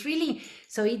mean, it's really,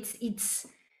 so it's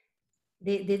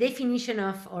the definition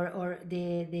of, or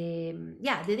the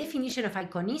definition of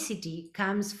iconicity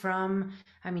comes from,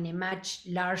 I mean, a much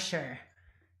larger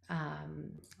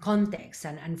context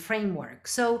and framework.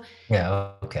 So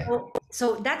yeah, okay.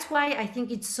 So that's why I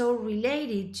think it's so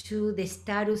related to the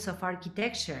status of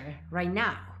architecture right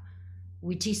now,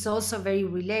 which is also very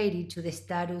related to the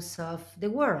status of the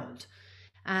world,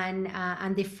 and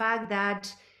the fact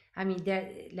that, I mean,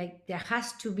 there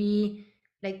has to be,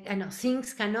 like, I know,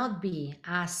 things cannot be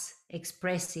as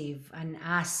expressive and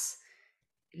as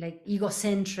like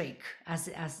egocentric as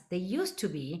they used to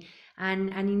be, and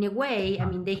in a way, I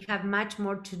mean, they have much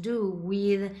more to do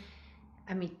with,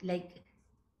 I mean, like,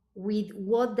 with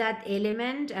what that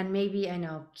element, and maybe, I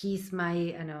know, Keith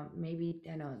might, I know, maybe,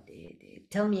 I know,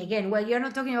 tell me again, well, you're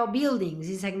not talking about buildings,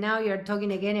 it's like now you're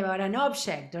talking again about an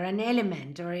object or an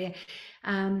element, or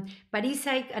but it's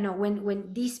like, I know,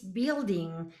 when this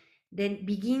building then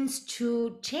begins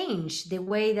to change the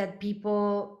way that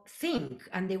people think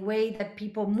and the way that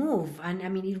people move, and I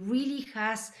mean, it really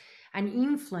has an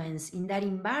influence in that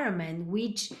environment,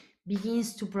 which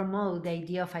begins to promote the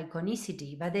idea of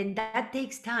iconicity, but then that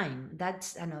takes time.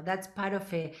 That's, I know, that's part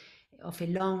of a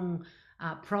long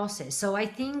process. So I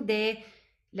think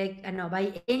like, I know,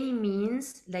 by any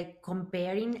means, like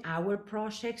comparing our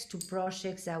projects to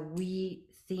projects that we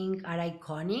think are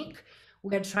iconic,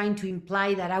 we are trying to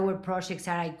imply that our projects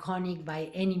are iconic by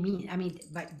any means. I mean,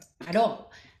 but at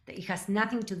all. It has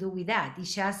nothing to do with that.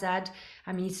 It's just that,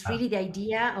 I mean, it's really the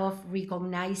idea of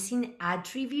recognizing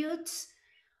attributes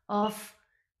of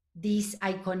this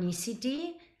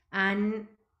iconicity, and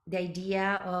the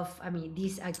idea of, I mean,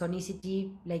 this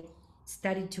iconicity like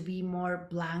started to be more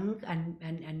blank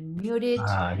and muted.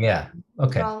 Yeah.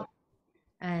 Okay.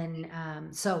 And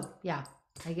so, yeah,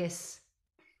 I guess.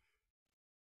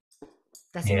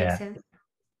 Does it Yeah. make sense?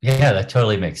 Yeah, that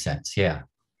totally makes sense. Yeah.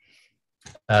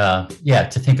 Yeah,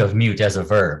 to think of mute as a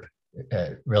verb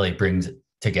really brings it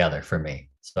together for me.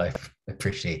 So I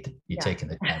appreciate you taking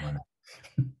the time on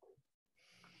that.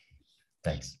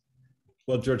 Thanks.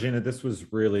 Well, Georgina, this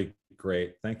was really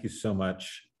great. Thank you so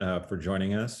much for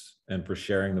joining us and for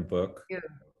sharing the book.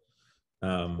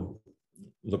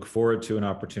 Look forward to an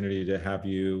opportunity to have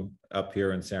you up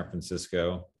here in San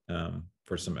Francisco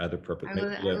for some other purpose. I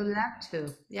would love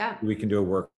to. Yeah. We can do a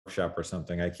workshop or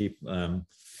something. I keep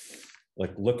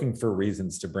like looking for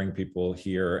reasons to bring people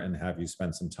here and have you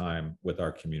spend some time with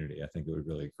our community. I think it would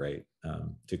be really great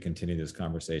to continue this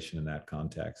conversation in that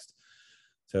context.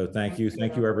 So thank you.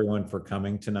 Thank you everyone for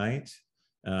coming tonight.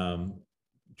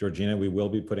 Georgina, we will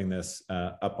be putting this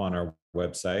up on our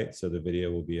website, so the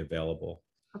video will be available.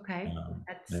 Okay,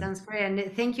 that sounds great.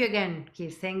 And thank you again,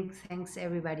 Keith. Thanks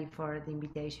everybody for the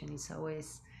invitation. It's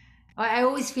always, I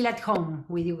always feel at home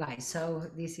with you guys. So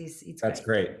that's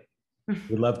great.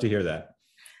 We'd love to hear that.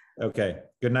 Okay.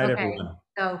 Good night, everyone.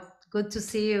 So good to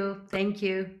see you. Thank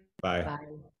you. Bye. Bye.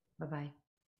 Bye-bye.